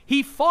fights. Yeah.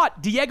 He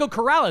fought Diego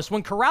Corrales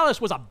when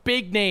Corrales was a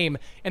big name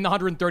in the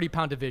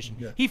 130-pound division.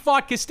 Yeah. He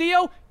fought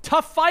Castillo,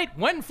 tough fight,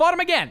 went and fought him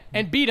again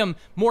and beat him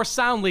more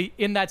soundly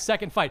in that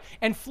second fight.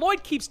 And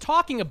Floyd keeps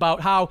talking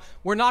about how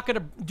we're not going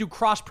to do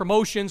cross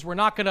promotions, we're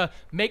not going to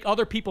make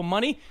other people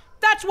money.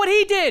 That's what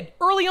he did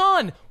early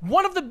on.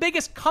 One of the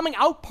biggest coming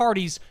out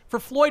parties for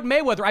Floyd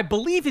Mayweather, I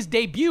believe his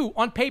debut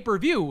on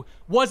pay-per-view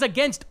was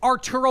against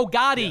Arturo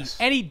Gatti. Yes.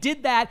 And he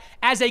did that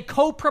as a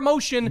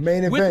co-promotion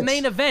with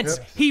Main Events.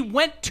 Yep. He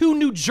went to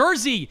New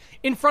Jersey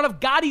in front of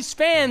Gatti's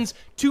fans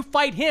to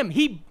fight him.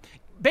 He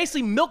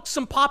basically milked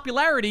some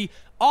popularity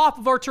off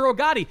of Arturo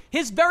Gatti.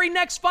 His very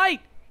next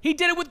fight, he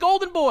did it with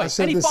Golden Boy,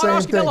 and he fought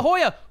Oscar De La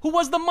Hoya, who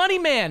was the money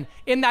man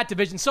in that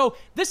division. So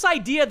this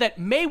idea that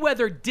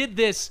Mayweather did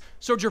this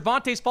so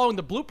Gervonta's following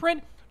the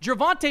blueprint,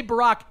 Gervonta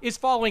Barack is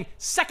following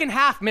second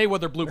half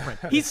Mayweather blueprint.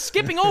 He's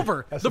skipping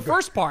over the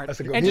first part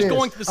and just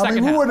going to the second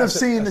half. We wouldn't have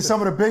seen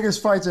some of the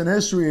biggest fights in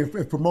history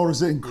if promoters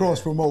didn't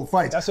cross-promote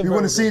fights. We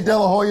wouldn't have seen De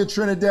La Hoya,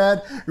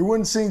 Trinidad. We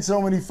wouldn't have seen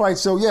so many fights.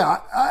 So,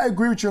 yeah, I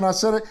agree with you, and I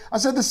said it. I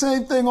said the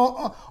same thing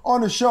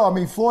on the show. I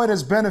mean, Floyd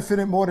has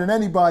benefited more than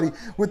anybody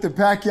with the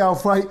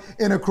Pacquiao fight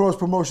in a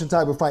cross-promotion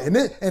type of fight.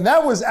 And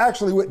that was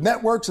actually with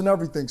networks and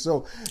everything.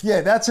 So, yeah,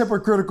 that's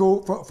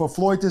hypocritical for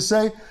Floyd to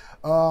say.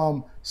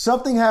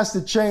 Something has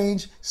to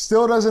change.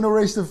 Still doesn't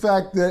erase the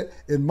fact that,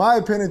 in my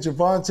opinion,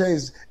 Gervonta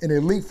is an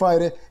elite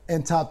fighter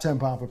and top 10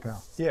 pound for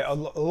pound. Yeah,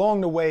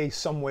 along the way,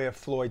 somewhere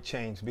Floyd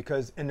changed,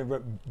 because in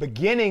the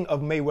beginning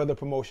of Mayweather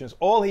Promotions,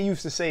 all he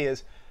used to say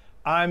is,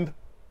 I'm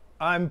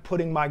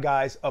putting my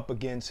guys up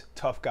against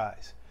tough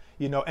guys.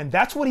 You know, and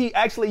that's what he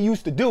actually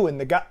used to do.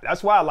 And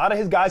that's why a lot of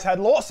his guys had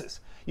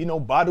losses. You know,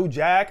 Badu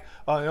Jack,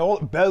 and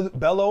all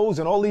Bellows,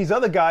 and all these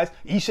other guys,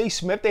 Ishii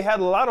Smith, they had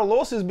a lot of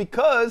losses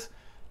because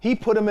he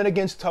put him in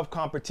against tough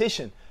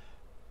competition.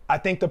 I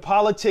think the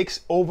politics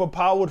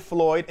overpowered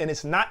Floyd, and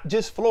it's not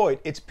just Floyd,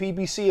 it's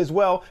PBC as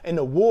well, and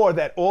the war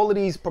that all of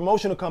these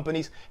promotional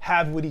companies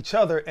have with each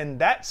other, and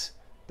that's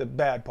the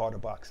bad part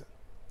of boxing.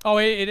 Oh,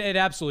 it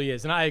absolutely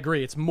is, and I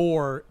agree. It's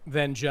more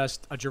than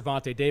just a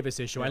Gervonta Davis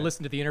issue. Yeah. I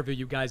listened to the interview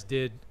you guys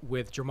did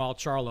with Jamal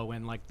Charlo,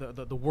 and like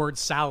the word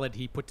salad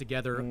he put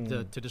together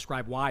to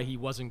describe why he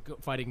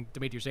wasn't fighting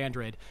Demetrius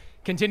Andrade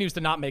continues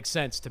to not make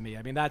sense to me.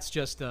 I mean, that's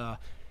just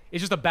it's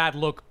just a bad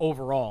look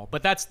overall.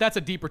 But that's a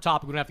deeper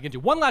topic we don't have to get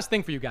into. One last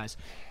thing for you guys,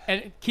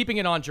 and keeping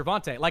it on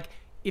Gervonta. Like,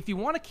 if you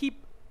want to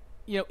keep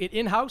it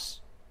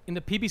in-house in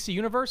the PBC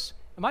universe,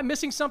 am I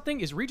missing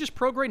something? Is Regis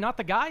Prograis not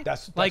the guy?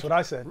 That's what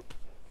I said.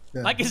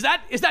 Yeah. Like, is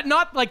that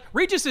not, like,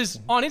 Regis is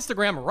on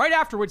Instagram right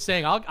afterwards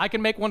saying, I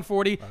can make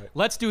 140, right.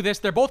 Let's do this.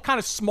 They're both kind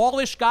of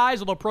smallish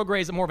guys, although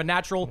Prograis is more of a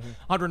natural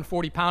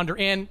 140-pounder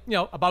and,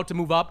 about to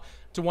move up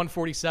to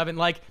 147.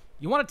 Like,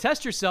 you want to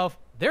test yourself,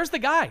 there's the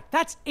guy.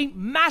 That's a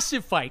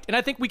massive fight. And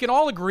I think we can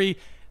all agree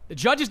the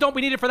judges don't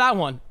be needed for that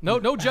one.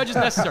 No judges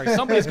necessary.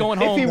 Somebody's going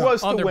home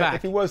on their back.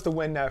 If he was to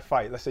win that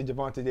fight, let's say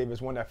Gervonta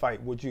Davis won that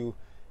fight, would you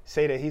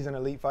say that he's an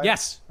elite fighter?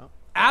 Yes,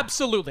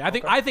 absolutely.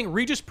 I think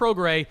Regis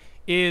Prograis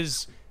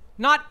is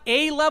not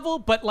A level,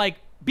 but like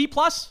B+.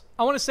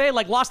 I want to say,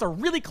 like, lost a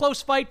really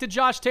close fight to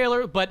Josh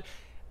Taylor, but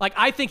like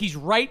I think he's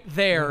right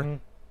there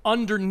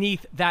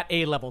underneath that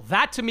A level.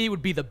 That to me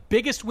would be the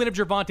biggest win of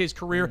Gervonta's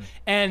career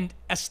and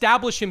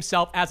establish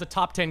himself as a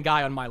top 10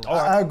 guy on my list.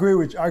 I agree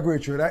with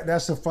you.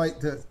 That's the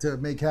fight to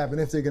make happen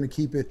if they're going to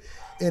keep it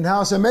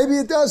in-house. And maybe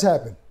it does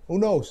happen. Who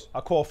knows?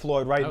 I'll call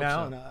Floyd right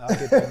now and I'll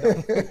get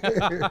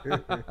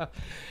that done.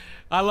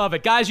 I love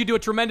it. Guys, you do a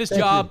tremendous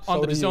job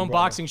on the DAZN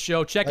Boxing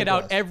Show. Check it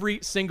out every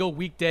single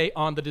weekday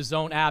on the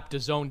DAZN app,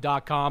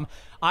 DAZN.com.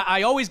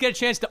 I always get a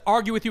chance to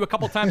argue with you a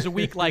couple times a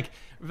week, like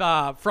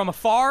from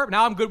afar.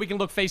 Now I'm good. We can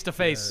look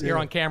face-to-face here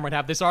on camera and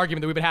have this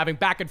argument that we've been having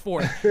back and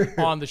forth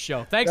on the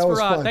show. Thanks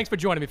for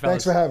joining me, fellas.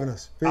 Thanks for having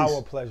us. Peace.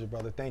 Our pleasure,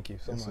 brother. Thank you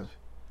so much.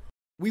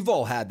 We've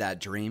all had that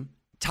dream.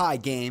 Tie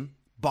game,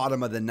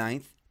 bottom of the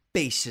ninth,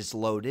 bases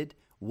loaded.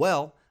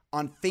 Well,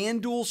 on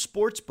FanDuel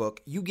Sportsbook,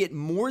 you get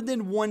more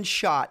than one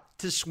shot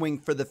to swing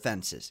for the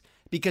fences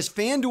because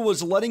FanDuel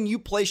is letting you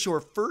place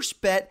your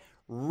first bet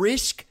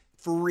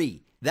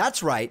risk-free.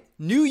 That's right.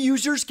 New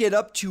users get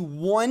up to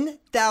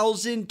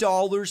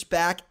 $1,000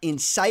 back in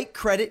site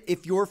credit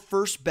if your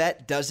first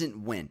bet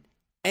doesn't win.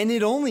 And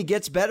it only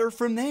gets better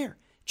from there.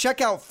 Check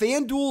out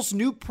FanDuel's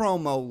new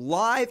promo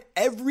live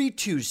every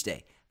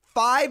Tuesday.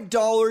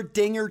 $5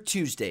 Dinger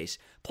Tuesdays.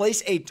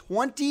 Place a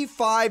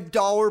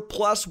 $25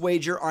 plus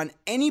wager on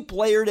any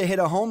player to hit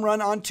a home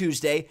run on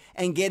Tuesday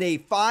and get a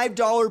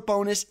 $5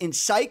 bonus in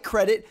site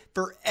credit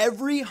for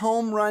every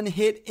home run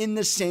hit in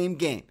the same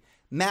game.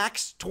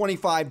 Max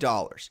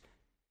 $25.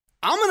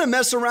 I'm going to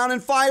mess around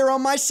and fire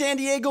on my San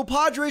Diego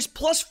Padres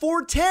plus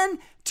 410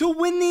 to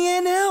win the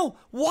NL.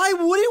 Why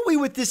wouldn't we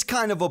with this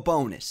kind of a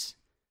bonus?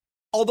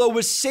 Although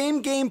with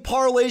same game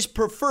parlays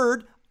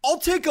preferred, I'll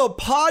take a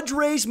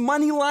Padres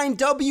moneyline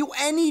W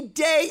any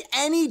day,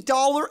 any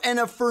dollar, and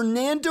a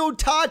Fernando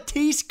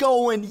Tatis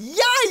going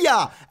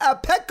yaya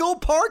at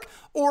Petco Park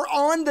or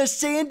on the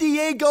San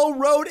Diego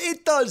Road.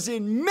 It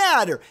doesn't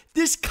matter.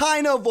 This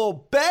kind of a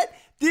bet,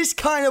 this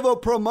kind of a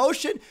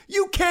promotion,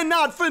 you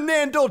cannot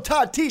Fernando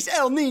Tatis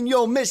El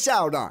Nino miss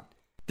out on.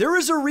 There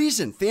is a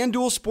reason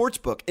FanDuel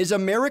Sportsbook is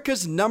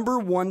America's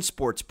 #1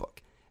 sportsbook.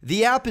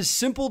 The app is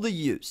simple to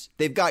use.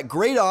 They've got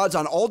great odds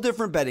on all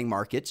different betting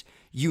markets,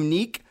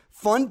 unique,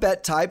 fun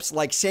bet types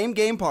like Same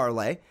Game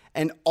Parlay,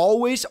 and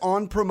always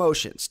on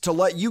promotions to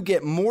let you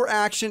get more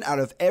action out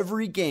of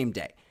every game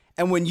day.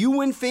 And when you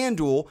win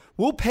FanDuel,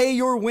 we'll pay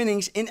your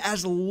winnings in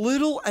as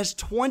little as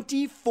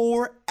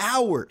 24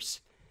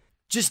 hours.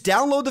 Just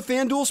download the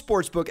FanDuel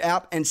Sportsbook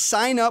app and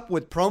sign up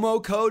with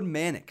promo code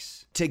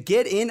Mannix to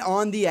get in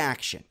on the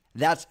action.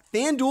 That's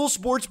FanDuel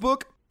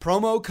Sportsbook,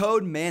 promo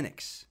code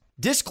Mannix.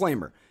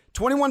 Disclaimer,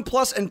 21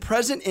 plus and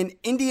present in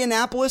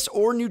Indianapolis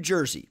or New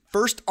Jersey.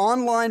 First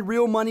online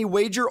real money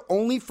wager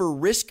only for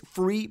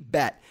risk-free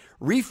bet.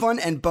 Refund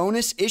and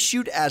bonus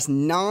issued as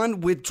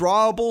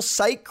non-withdrawable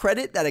site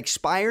credit that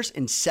expires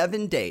in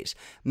 7 days.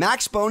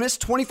 Max bonus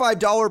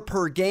 $25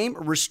 per game.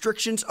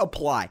 Restrictions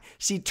apply.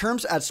 See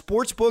terms at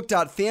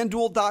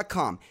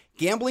sportsbook.fanduel.com.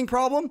 Gambling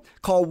problem?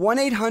 Call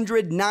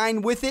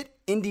 1-800-9-WITH-IT,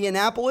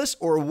 Indianapolis,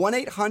 or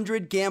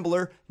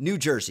 1-800-GAMBLER, New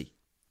Jersey.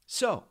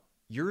 So,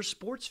 you're a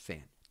sports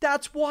fan.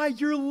 That's why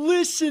you're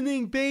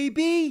listening,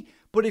 baby.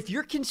 But if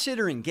you're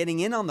considering getting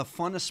in on the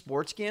fun of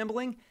sports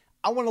gambling,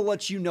 I want to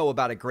let you know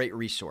about a great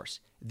resource,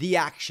 the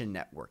Action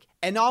Network.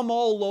 And I'm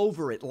all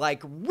over it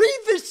like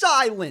Revis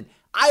Island.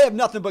 I have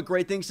nothing but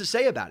great things to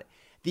say about it.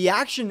 The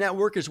Action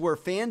Network is where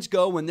fans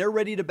go when they're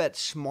ready to bet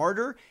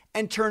smarter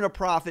and turn a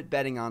profit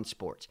betting on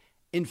sports.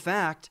 In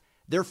fact,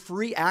 their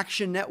free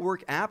Action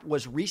Network app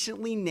was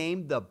recently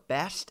named the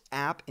best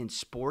app in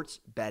sports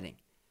betting.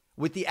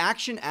 With the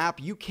Action app,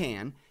 you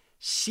can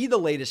see the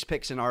latest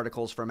picks and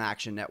articles from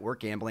Action Network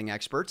gambling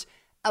experts,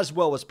 as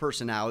well as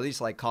personalities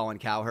like Colin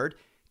Cowherd,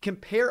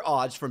 compare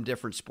odds from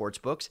different sports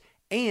books,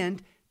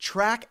 and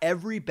track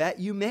every bet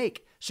you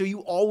make so you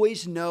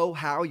always know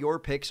how your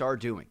picks are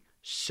doing.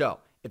 So,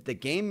 if the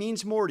game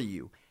means more to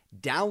you,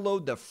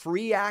 download the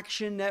free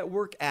Action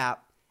Network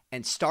app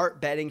and start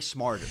betting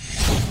smarter.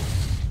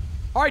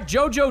 All right,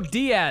 Jojo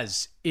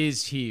Diaz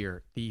is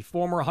here, the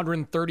former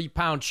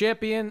 130-pound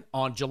champion.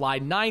 On July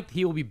 9th,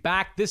 he will be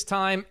back, this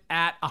time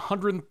at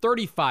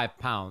 135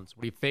 pounds,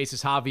 when he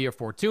faces Javier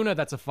Fortuna.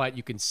 That's a fight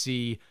you can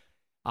see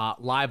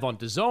live on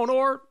DAZN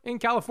or in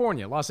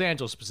California, Los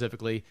Angeles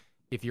specifically,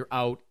 if you're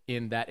out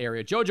in that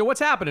area. Jojo, what's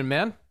happening,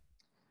 man?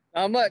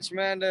 Not much,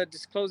 man.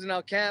 Just closing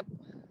out camp.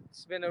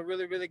 It's been a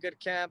really, really good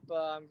camp.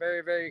 I'm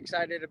very, very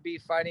excited to be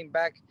fighting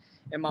back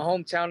in my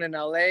hometown in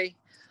LA.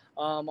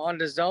 On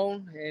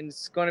DAZN, and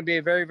it's going to be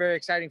a very, very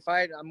exciting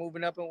fight. I'm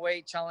moving up in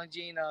weight,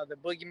 challenging the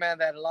boogeyman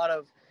that a lot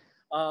of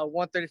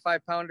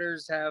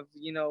 135-pounders have,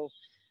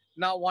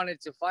 not wanted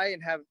to fight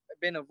and have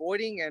been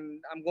avoiding.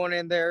 And I'm going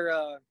in there,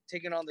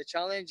 taking on the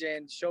challenge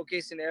and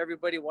showcasing to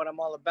everybody what I'm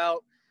all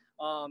about,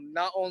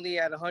 not only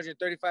at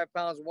 135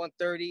 pounds,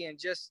 130, and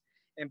just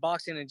in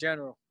boxing in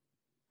general.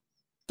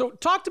 So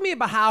talk to me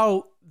about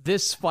how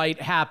this fight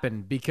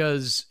happened,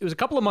 because it was a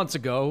couple of months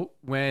ago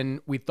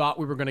when we thought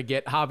we were going to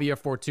get Javier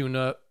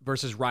Fortuna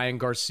versus Ryan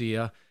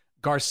Garcia.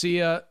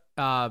 Garcia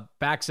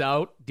backs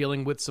out,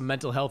 dealing with some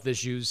mental health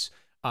issues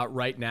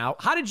right now.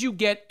 How did you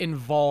get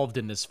involved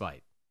in this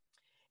fight?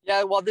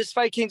 Yeah, well, this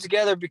fight came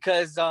together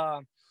because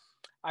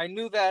I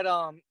knew that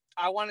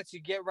I wanted to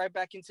get right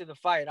back into the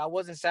fight. I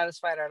wasn't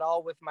satisfied at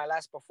all with my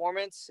last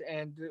performance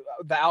and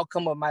the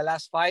outcome of my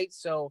last fight.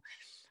 So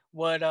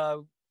what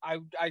I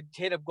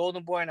hit up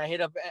Golden Boy and I hit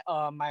up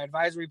my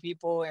advisory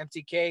people,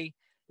 MTK,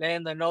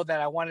 letting them know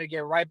that I wanted to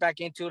get right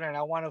back into it and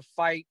I want to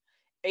fight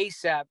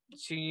ASAP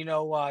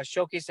to,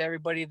 showcase to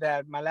everybody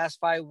that my last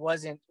fight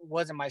wasn't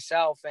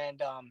myself.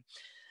 And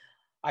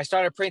I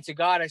started praying to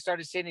God. I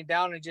started sitting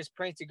down and just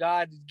praying to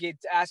God,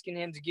 asking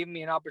him to give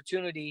me an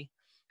opportunity.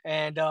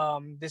 And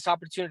this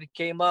opportunity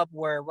came up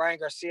where Ryan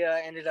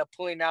Garcia ended up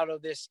pulling out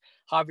of this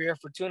Javier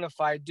Fortuna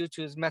fight due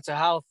to his mental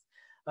health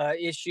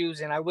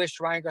issues. And I wish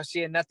Ryan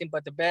Garcia nothing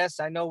but the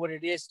best. I know what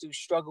it is to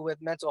struggle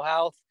with mental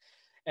health,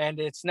 and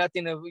it's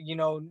nothing to,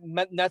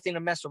 nothing to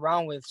mess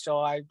around with. So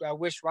I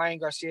wish Ryan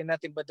Garcia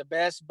nothing but the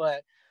best.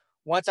 But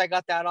once I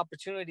got that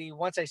opportunity,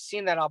 once I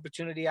seen that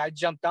opportunity, I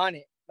jumped on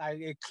it.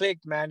 It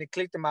clicked, man. It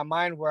clicked in my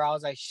mind where I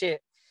was like,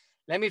 shit,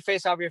 let me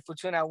face Javier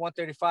Fortuna at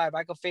 135.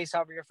 I could face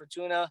Javier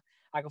Fortuna.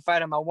 I could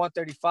fight him at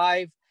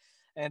 135.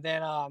 And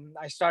then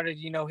I started,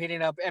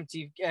 hitting up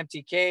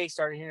MTK,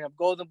 started hitting up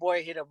Golden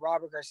Boy, hit up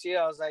Robert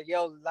Garcia. I was like,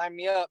 yo, line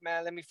me up,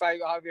 man. Let me fight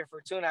Javier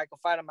Fortuna. I can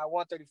fight him at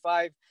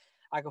 135.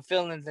 I can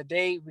fill in the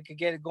date. We could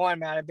get it going,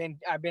 man. I've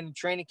been in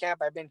training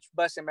camp. I've been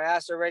busting my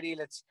ass already.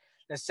 Let's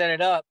set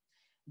it up.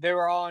 They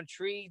were all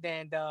intrigued.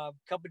 And a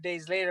couple of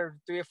days later,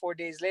 3 or 4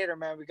 days later,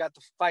 man, we got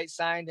the fight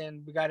signed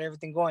and we got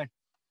everything going.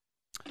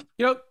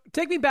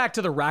 Take me back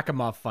to the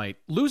Rakhimov fight.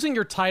 Losing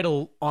your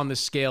title on the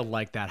scale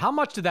like that, how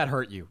much did that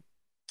hurt you?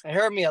 It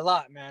hurt me a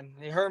lot, man.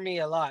 It hurt me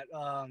a lot.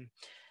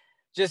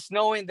 Just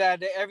knowing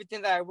that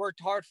everything that I worked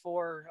hard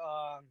for,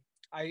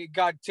 I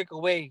got took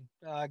away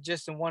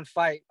just in one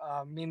fight.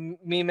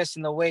 Me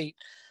missing the weight.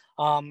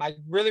 I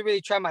really,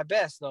 really tried my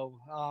best, though.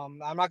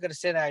 I'm not going to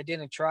say that I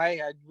didn't try.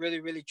 I really,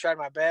 really tried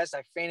my best.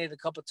 I fainted a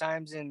couple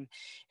times in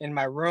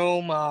my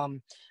room.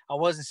 I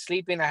wasn't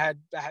sleeping. I had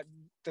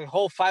the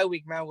whole fight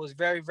week, man, was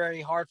very, very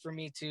hard for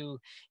me to,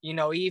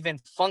 even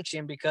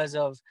function because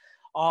of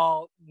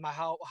all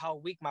how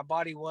weak my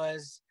body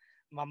was,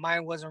 my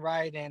mind wasn't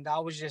right, and I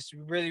was just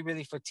really,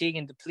 really fatigued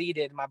and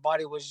depleted. My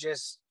body was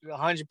just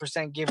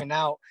 100% giving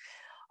out.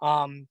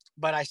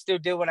 But I still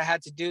did what I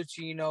had to do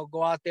to,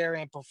 go out there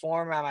and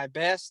perform at my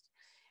best.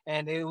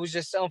 And it was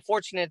just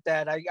unfortunate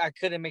that I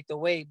couldn't make the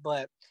weight,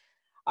 but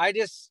I'm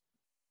just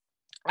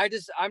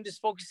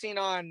focusing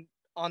on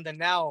the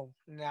now.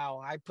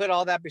 I put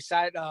all that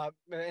beside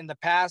in the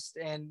past,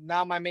 and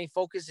now my main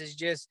focus is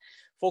just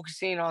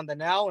focusing on the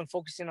now and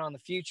focusing on the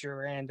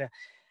future. And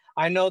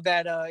I know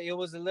that it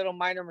was a little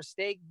minor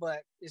mistake,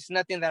 but it's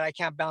nothing that I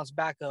can't bounce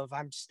back of.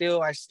 I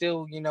still,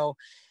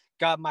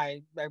 got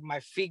my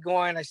feet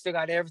going. I still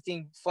got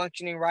everything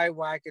functioning right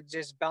where I could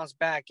just bounce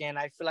back. And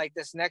I feel like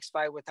this next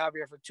fight with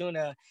Javier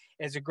Fortuna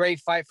is a great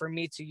fight for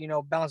me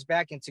to, bounce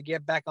back and to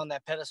get back on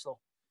that pedestal.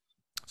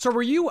 So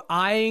were you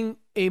eyeing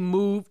a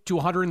move to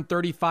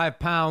 135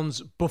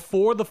 pounds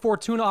before the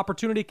Fortuna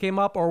opportunity came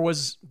up, or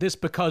was this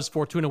because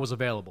Fortuna was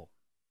available?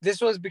 This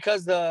was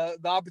because the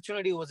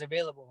opportunity was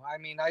available. I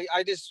mean, I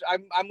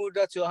moved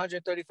up to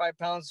 135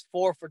 pounds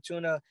for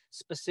Fortuna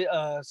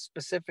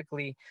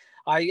specifically.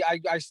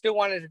 I still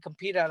wanted to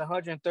compete at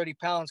 130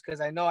 pounds because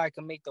I know I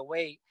can make the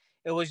weight.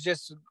 It was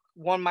just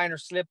one minor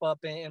slip up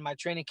in my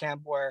training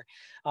camp where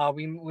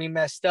we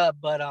messed up.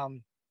 But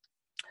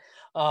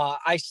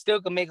I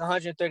still can make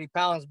 130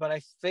 pounds, but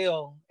I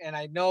feel and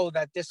I know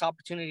that this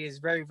opportunity is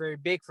very, very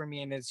big for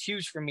me and it's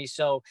huge for me.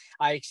 So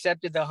I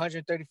accepted the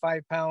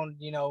 135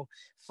 pound,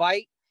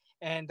 fight,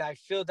 and I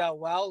feel that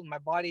well. My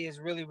body is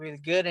really, really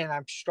good, and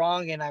I'm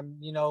strong, and I'm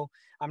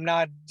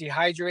not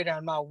dehydrated,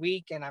 I'm not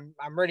weak, and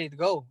I'm ready to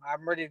go.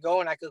 I'm ready to go,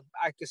 and I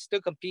could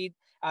still compete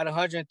at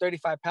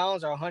 135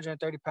 pounds or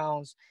 130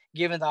 pounds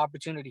given the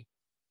opportunity.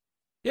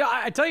 Yeah,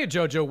 I tell you,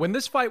 JoJo, when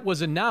this fight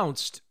was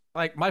announced,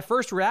 like, my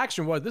first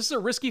reaction was, this is a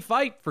risky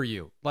fight for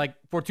you. Like,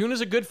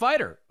 Fortuna's a good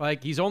fighter.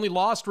 Like, he's only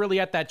lost really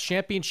at that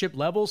championship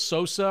level,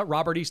 Sosa,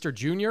 Robert Easter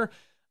Jr.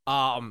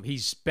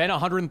 He's been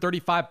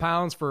 135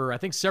 pounds for, I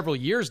think, several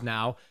years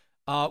now.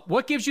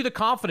 What gives you the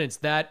confidence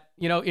that,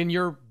 in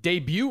your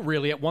debut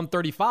really at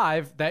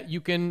 135, that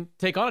you can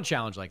take on a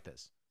challenge like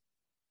this?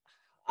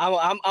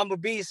 I'm a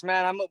beast,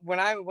 man. When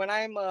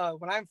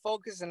I'm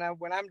focused and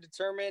when I'm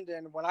determined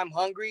and when I'm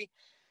hungry,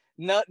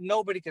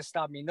 nobody can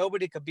stop me.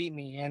 Nobody could beat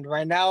me. And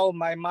right now,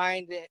 my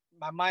mind,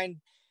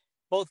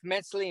 both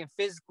mentally and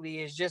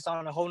physically, is just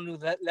on a whole new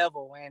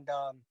level. And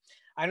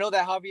I know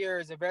that Javier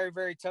is a very,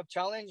 very tough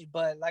challenge,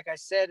 but like I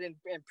said in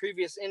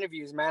previous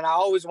interviews, man, I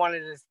always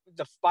wanted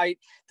to fight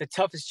the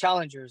toughest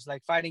challengers,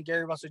 like fighting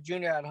Gary Russell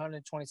Jr. at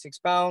 126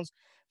 pounds,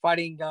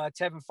 fighting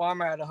Tevin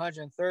Farmer at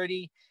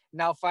 130,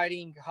 now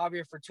fighting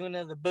Javier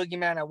Fortuna, the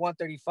boogeyman, at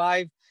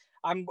 135.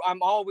 I'm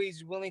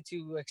always willing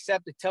to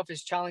accept the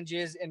toughest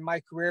challenges in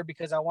my career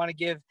because I want to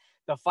give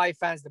the fight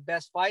fans the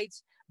best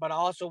fights, but I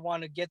also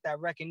want to get that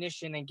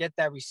recognition and get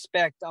that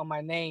respect on my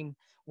name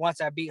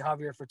once I beat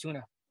Javier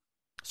Fortuna.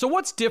 So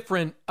what's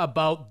different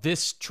about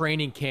this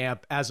training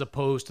camp as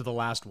opposed to the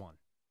last one?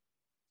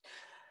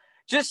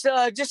 Just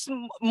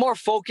more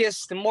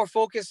focused,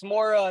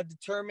 more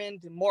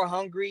determined, more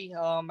hungry.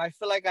 I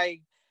feel like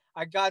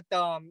I got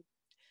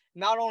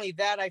not only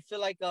that, I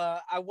feel like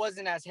I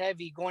wasn't as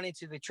heavy going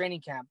into the training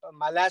camp.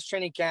 My last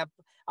training camp,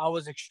 I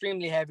was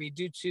extremely heavy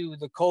due to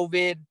the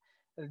COVID.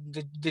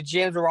 The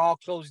gyms were all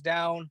closed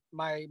down.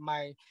 My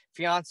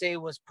fiance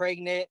was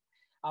pregnant.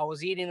 I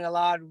was eating a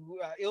lot.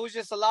 It was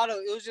just a lot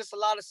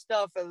of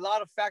stuff, a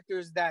lot of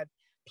factors that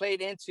played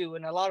into,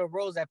 and a lot of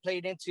roles that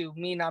played into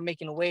me not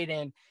making the weight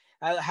and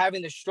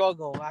having the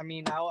struggle. I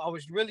mean, I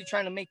was really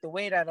trying to make the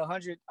weight at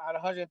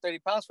 130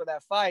 pounds for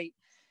that fight,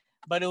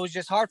 but it was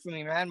just hard for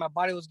me, man. My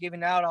body was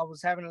giving out. I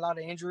was having a lot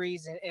of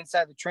injuries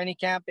inside the training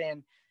camp,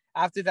 and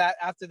after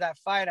that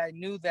fight, I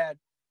knew that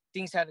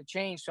things had to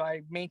change. So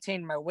I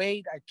maintained my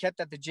weight. I kept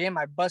at the gym.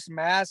 I busted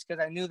my ass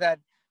because I knew that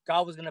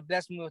God was going to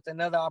bless me with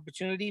another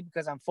opportunity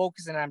because I'm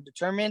focused and I'm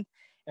determined.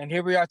 And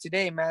here we are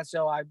today, man.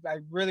 So I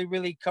really,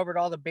 really covered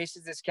all the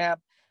bases this camp.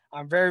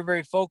 I'm very,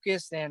 very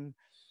focused. And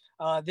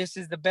this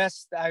is the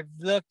best I've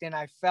looked and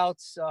I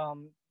felt,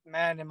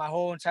 man, in my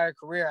whole entire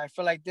career. I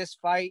feel like this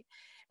fight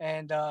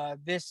and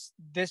this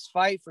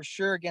fight for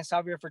sure against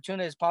Javier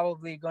Fortuna is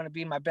probably going to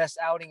be my best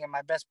outing and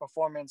my best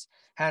performance,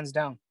 hands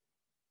down.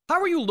 How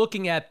are you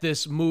looking at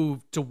this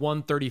move to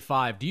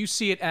 135? Do you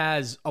see it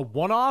as a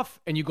one-off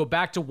and you go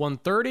back to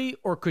 130,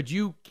 or could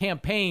you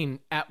campaign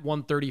at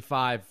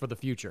 135 for the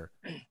future?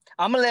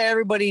 I'm gonna let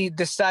everybody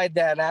decide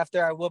that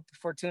after I whoop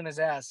Fortuna's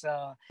ass.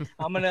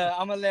 I'm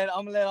gonna let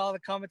all the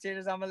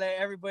commentators. I'm gonna let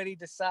everybody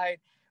decide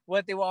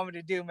what they want me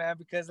to do, man.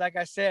 Because like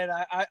I said,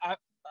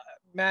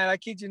 man, I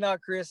kid you not,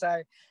 Chris.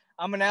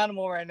 I'm an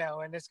animal right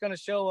now, and it's gonna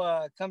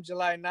show come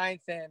July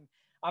 9th, and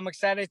I'm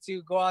excited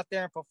to go out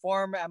there and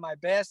perform at my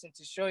best and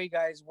to show you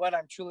guys what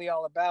I'm truly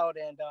all about.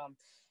 And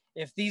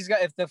if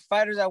the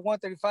fighters at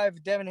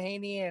 135, Devin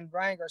Haney and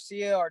Ryan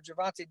Garcia or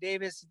Gervonta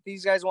Davis, if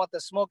these guys want the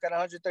smoke at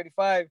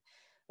 135,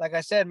 like I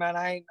said, man,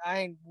 I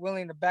ain't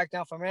willing to back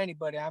down from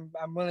anybody. I'm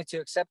willing to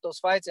accept those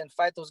fights and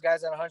fight those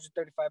guys at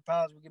 135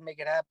 pounds. We can make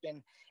it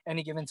happen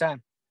any given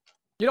time.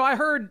 You know, I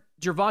heard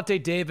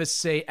Gervonta Davis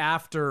say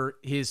after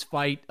his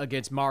fight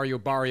against Mario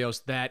Barrios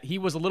that he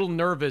was a little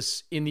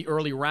nervous in the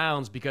early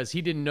rounds because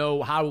he didn't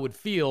know how it would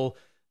feel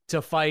to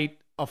fight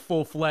a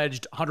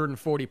full-fledged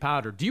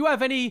 140-pounder. Do you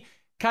have any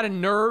kind of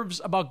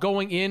nerves about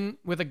going in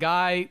with a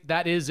guy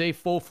that is a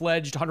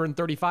full-fledged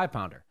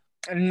 135-pounder?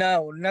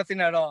 No,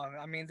 nothing at all.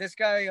 I mean, this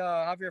guy,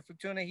 Javier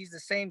Fortuna, he's the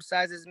same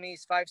size as me.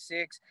 He's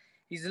 5'6".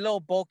 He's a little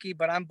bulky,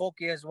 but I'm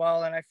bulky as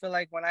well. And I feel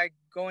like when I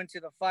go into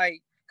the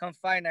fight, come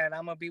fight night,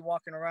 I'm going to be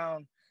walking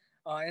around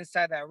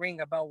inside that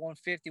ring about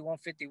 150,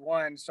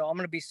 151. So I'm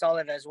going to be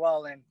solid as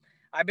well. And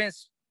I've been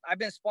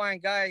sparring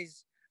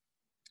guys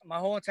my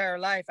whole entire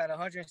life at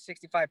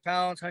 165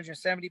 pounds,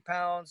 170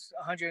 pounds,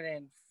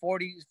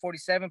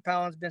 147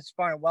 pounds, been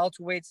sparring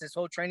welterweights this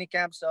whole training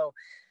camp. So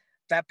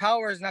that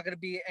power is not going to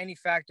be any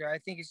factor. I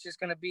think it's just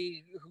going to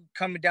be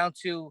coming down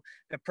to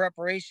the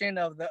preparation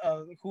of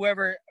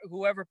whoever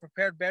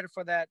prepared better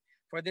for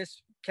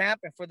this camp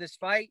and for this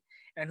fight,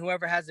 and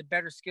whoever has a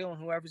better skill and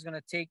whoever's going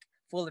to take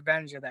full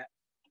advantage of that.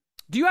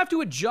 Do you have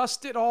to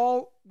adjust it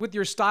all with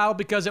your style?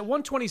 Because at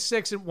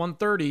 126 and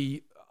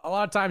 130, a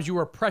lot of times you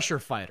were a pressure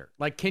fighter.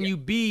 Like, can you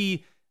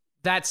be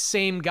that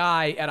same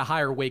guy at a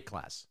higher weight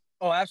class?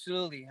 Oh,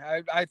 absolutely.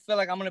 I feel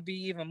like I'm going to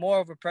be even more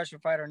of a pressure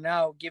fighter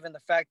now, given the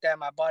fact that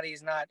my body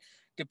is not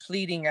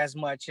depleting as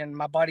much and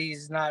my body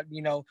is not,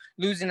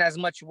 losing as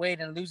much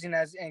weight and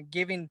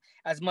giving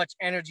as much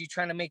energy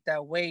trying to make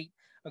that weight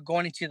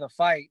going into the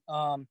fight.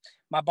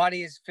 My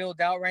body is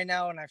filled out right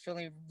now and I'm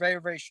feeling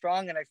very, very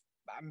strong, and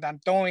I'm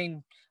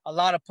throwing a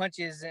lot of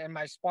punches in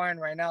my sparring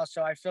right now.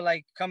 So I feel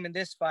like coming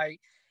this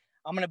fight,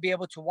 I'm going to be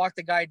able to walk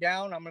the guy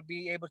down. I'm going to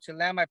be able to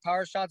land my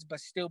power shots,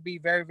 but still be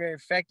very, very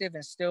effective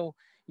and still,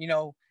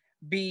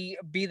 be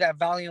that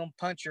volume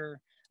puncher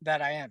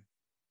that I am.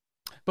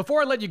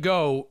 Before I let you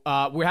go,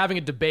 we're having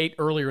a debate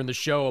earlier in the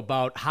show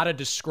about how to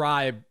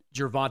describe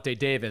Gervonta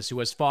Davis, who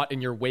has fought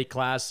in your weight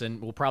class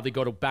and will probably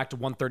go back to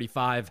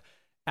 135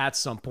 at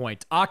some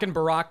point. Ak and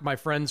Barak, my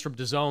friends from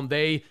DAZN,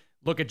 they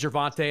look at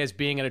Gervonta as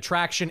being an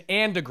attraction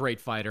and a great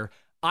fighter.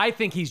 I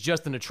think he's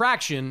just an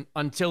attraction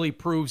until he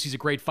proves he's a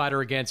great fighter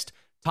against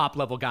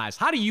top-level guys.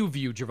 How do you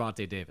view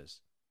Gervonta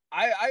Davis?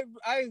 I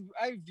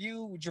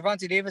view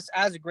Gervonta Davis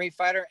as a great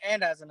fighter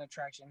and as an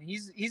attraction.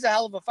 He's a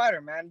hell of a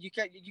fighter, man. You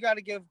got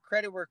to give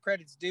credit where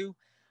credit's due.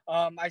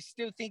 I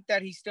still think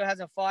that he still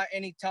hasn't fought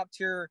any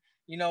top-tier,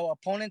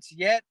 opponents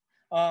yet.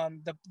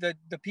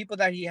 The people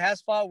that he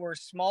has fought were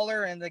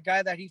smaller, and the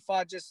guy that he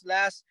fought just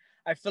last,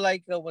 I feel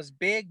like was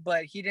big,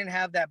 but he didn't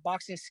have that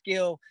boxing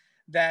skill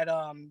that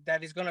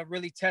is going to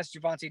really test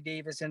Gervonta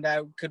Davis and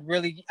that could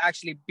really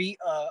actually beat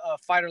a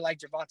fighter like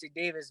Gervonta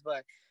Davis.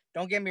 But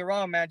don't get me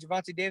wrong, man.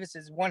 Gervonta Davis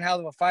is one hell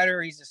of a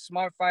fighter. He's a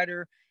smart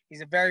fighter. He's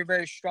a very,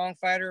 very strong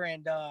fighter,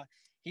 and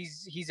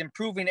he's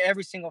improving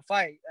every single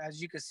fight. As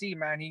you can see,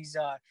 man, he's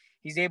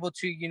able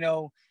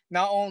to,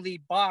 not only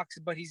box,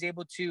 but he's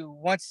able to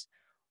once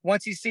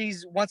he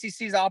sees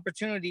the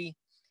opportunity,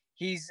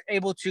 he's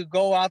able to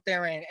go out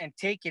there and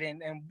take it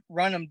and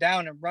run him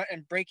down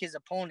and break his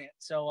opponent.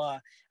 So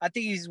I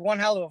think he's one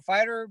hell of a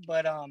fighter,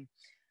 but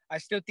I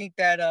still think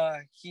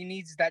that he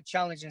needs that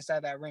challenge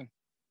inside that ring.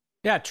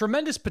 Yeah,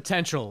 tremendous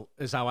potential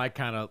is how I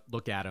kind of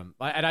look at him.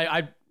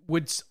 I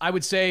would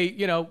say,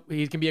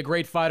 he can be a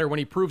great fighter when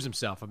he proves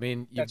himself. I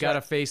mean, you've got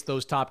to face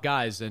those top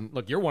guys, and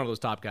look, you're one of those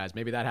top guys.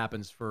 Maybe that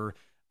happens for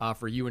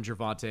you and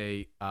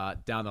Gervonta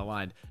down the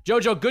line.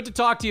 Jojo, good to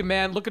talk to you,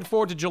 man. Looking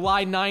forward to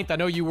July 9th. I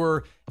know you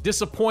were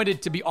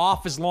disappointed to be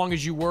off as long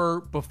as you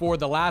were before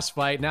the last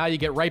fight. Now you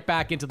get right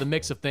back into the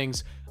mix of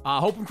things.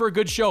 Hoping for a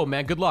good show,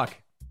 man. Good luck.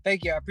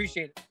 Thank you. I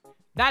appreciate it.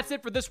 That's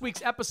it for this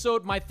week's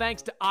episode. My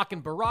thanks to Ak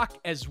and Barak,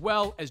 as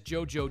well as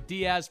Jojo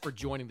Diaz for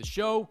joining the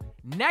show.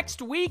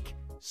 Next week,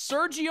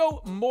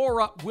 Sergio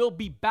Mora will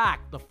be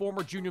back, the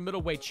former junior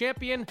middleweight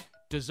champion,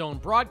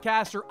 DAZN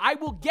broadcaster. I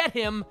will get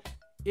him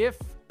if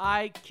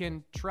I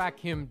can track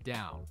him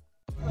down.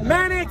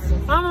 Mannix,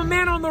 I'm a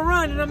man on the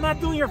run, and I'm not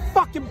doing your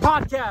fucking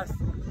podcast.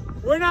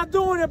 We're not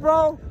doing it,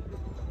 bro.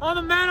 I'm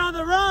a man on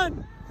the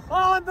run.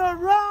 On the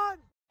run!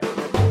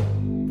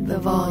 The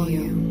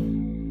Volume.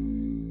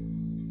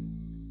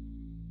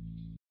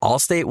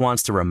 Allstate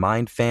wants to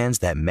remind fans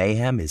that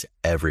mayhem is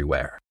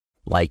everywhere.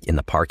 Like in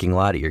the parking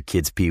lot at your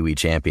kid's Pee Wee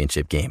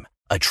Championship game.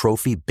 A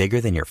trophy bigger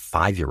than your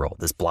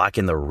 5-year-old is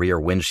blocking the rear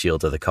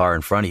windshield of the car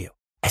in front of you.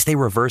 As they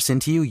reverse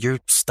into you, you're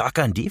stuck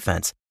on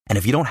defense. And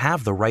if you don't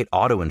have the right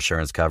auto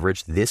insurance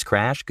coverage, this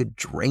crash could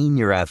drain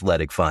your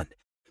athletic fund.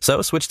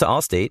 So switch to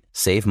Allstate,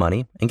 save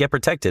money, and get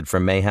protected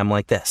from mayhem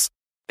like this.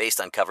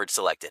 Based on coverage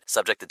selected,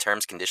 subject to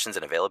terms, conditions,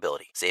 and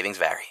availability. Savings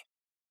vary.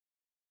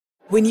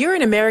 When you're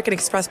an American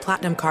Express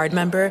Platinum card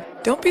member,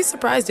 don't be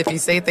surprised if you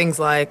say things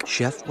like,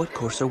 Chef, what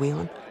course are we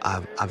on?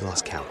 I've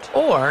lost count.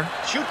 Or,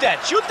 Shoot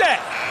that!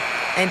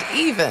 and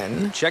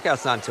even...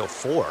 Checkout's not until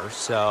 4,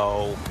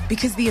 so...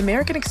 Because the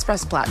American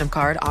Express Platinum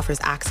Card offers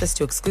access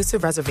to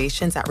exclusive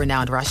reservations at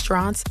renowned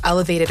restaurants,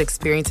 elevated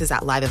experiences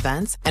at live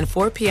events, and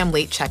 4 p.m.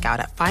 late checkout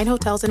at fine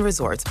hotels and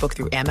resorts booked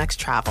through Amex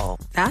Travel.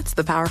 That's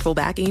the powerful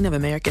backing of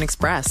American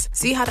Express.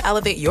 See how to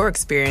elevate your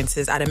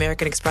experiences at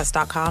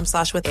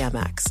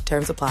americanexpress.com/withAmex.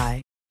 Terms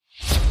apply.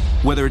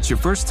 Whether it's your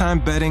first time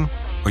betting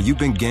or you've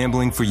been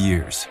gambling for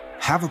years,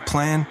 have a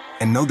plan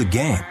and know the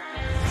game.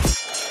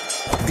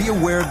 Be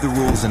aware of the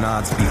rules and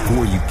odds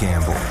before you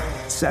gamble.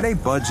 Set a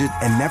budget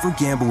and never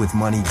gamble with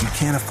money you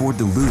can't afford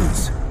to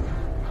lose.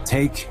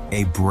 Take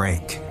a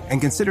break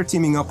and consider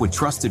teaming up with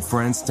trusted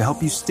friends to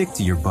help you stick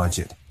to your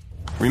budget.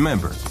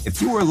 Remember,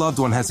 if you or a loved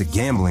one has a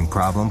gambling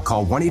problem,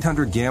 call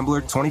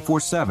 1-800-GAMBLER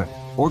 24/7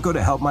 or go to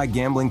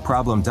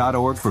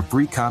helpmygamblingproblem.org for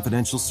free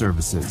confidential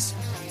services.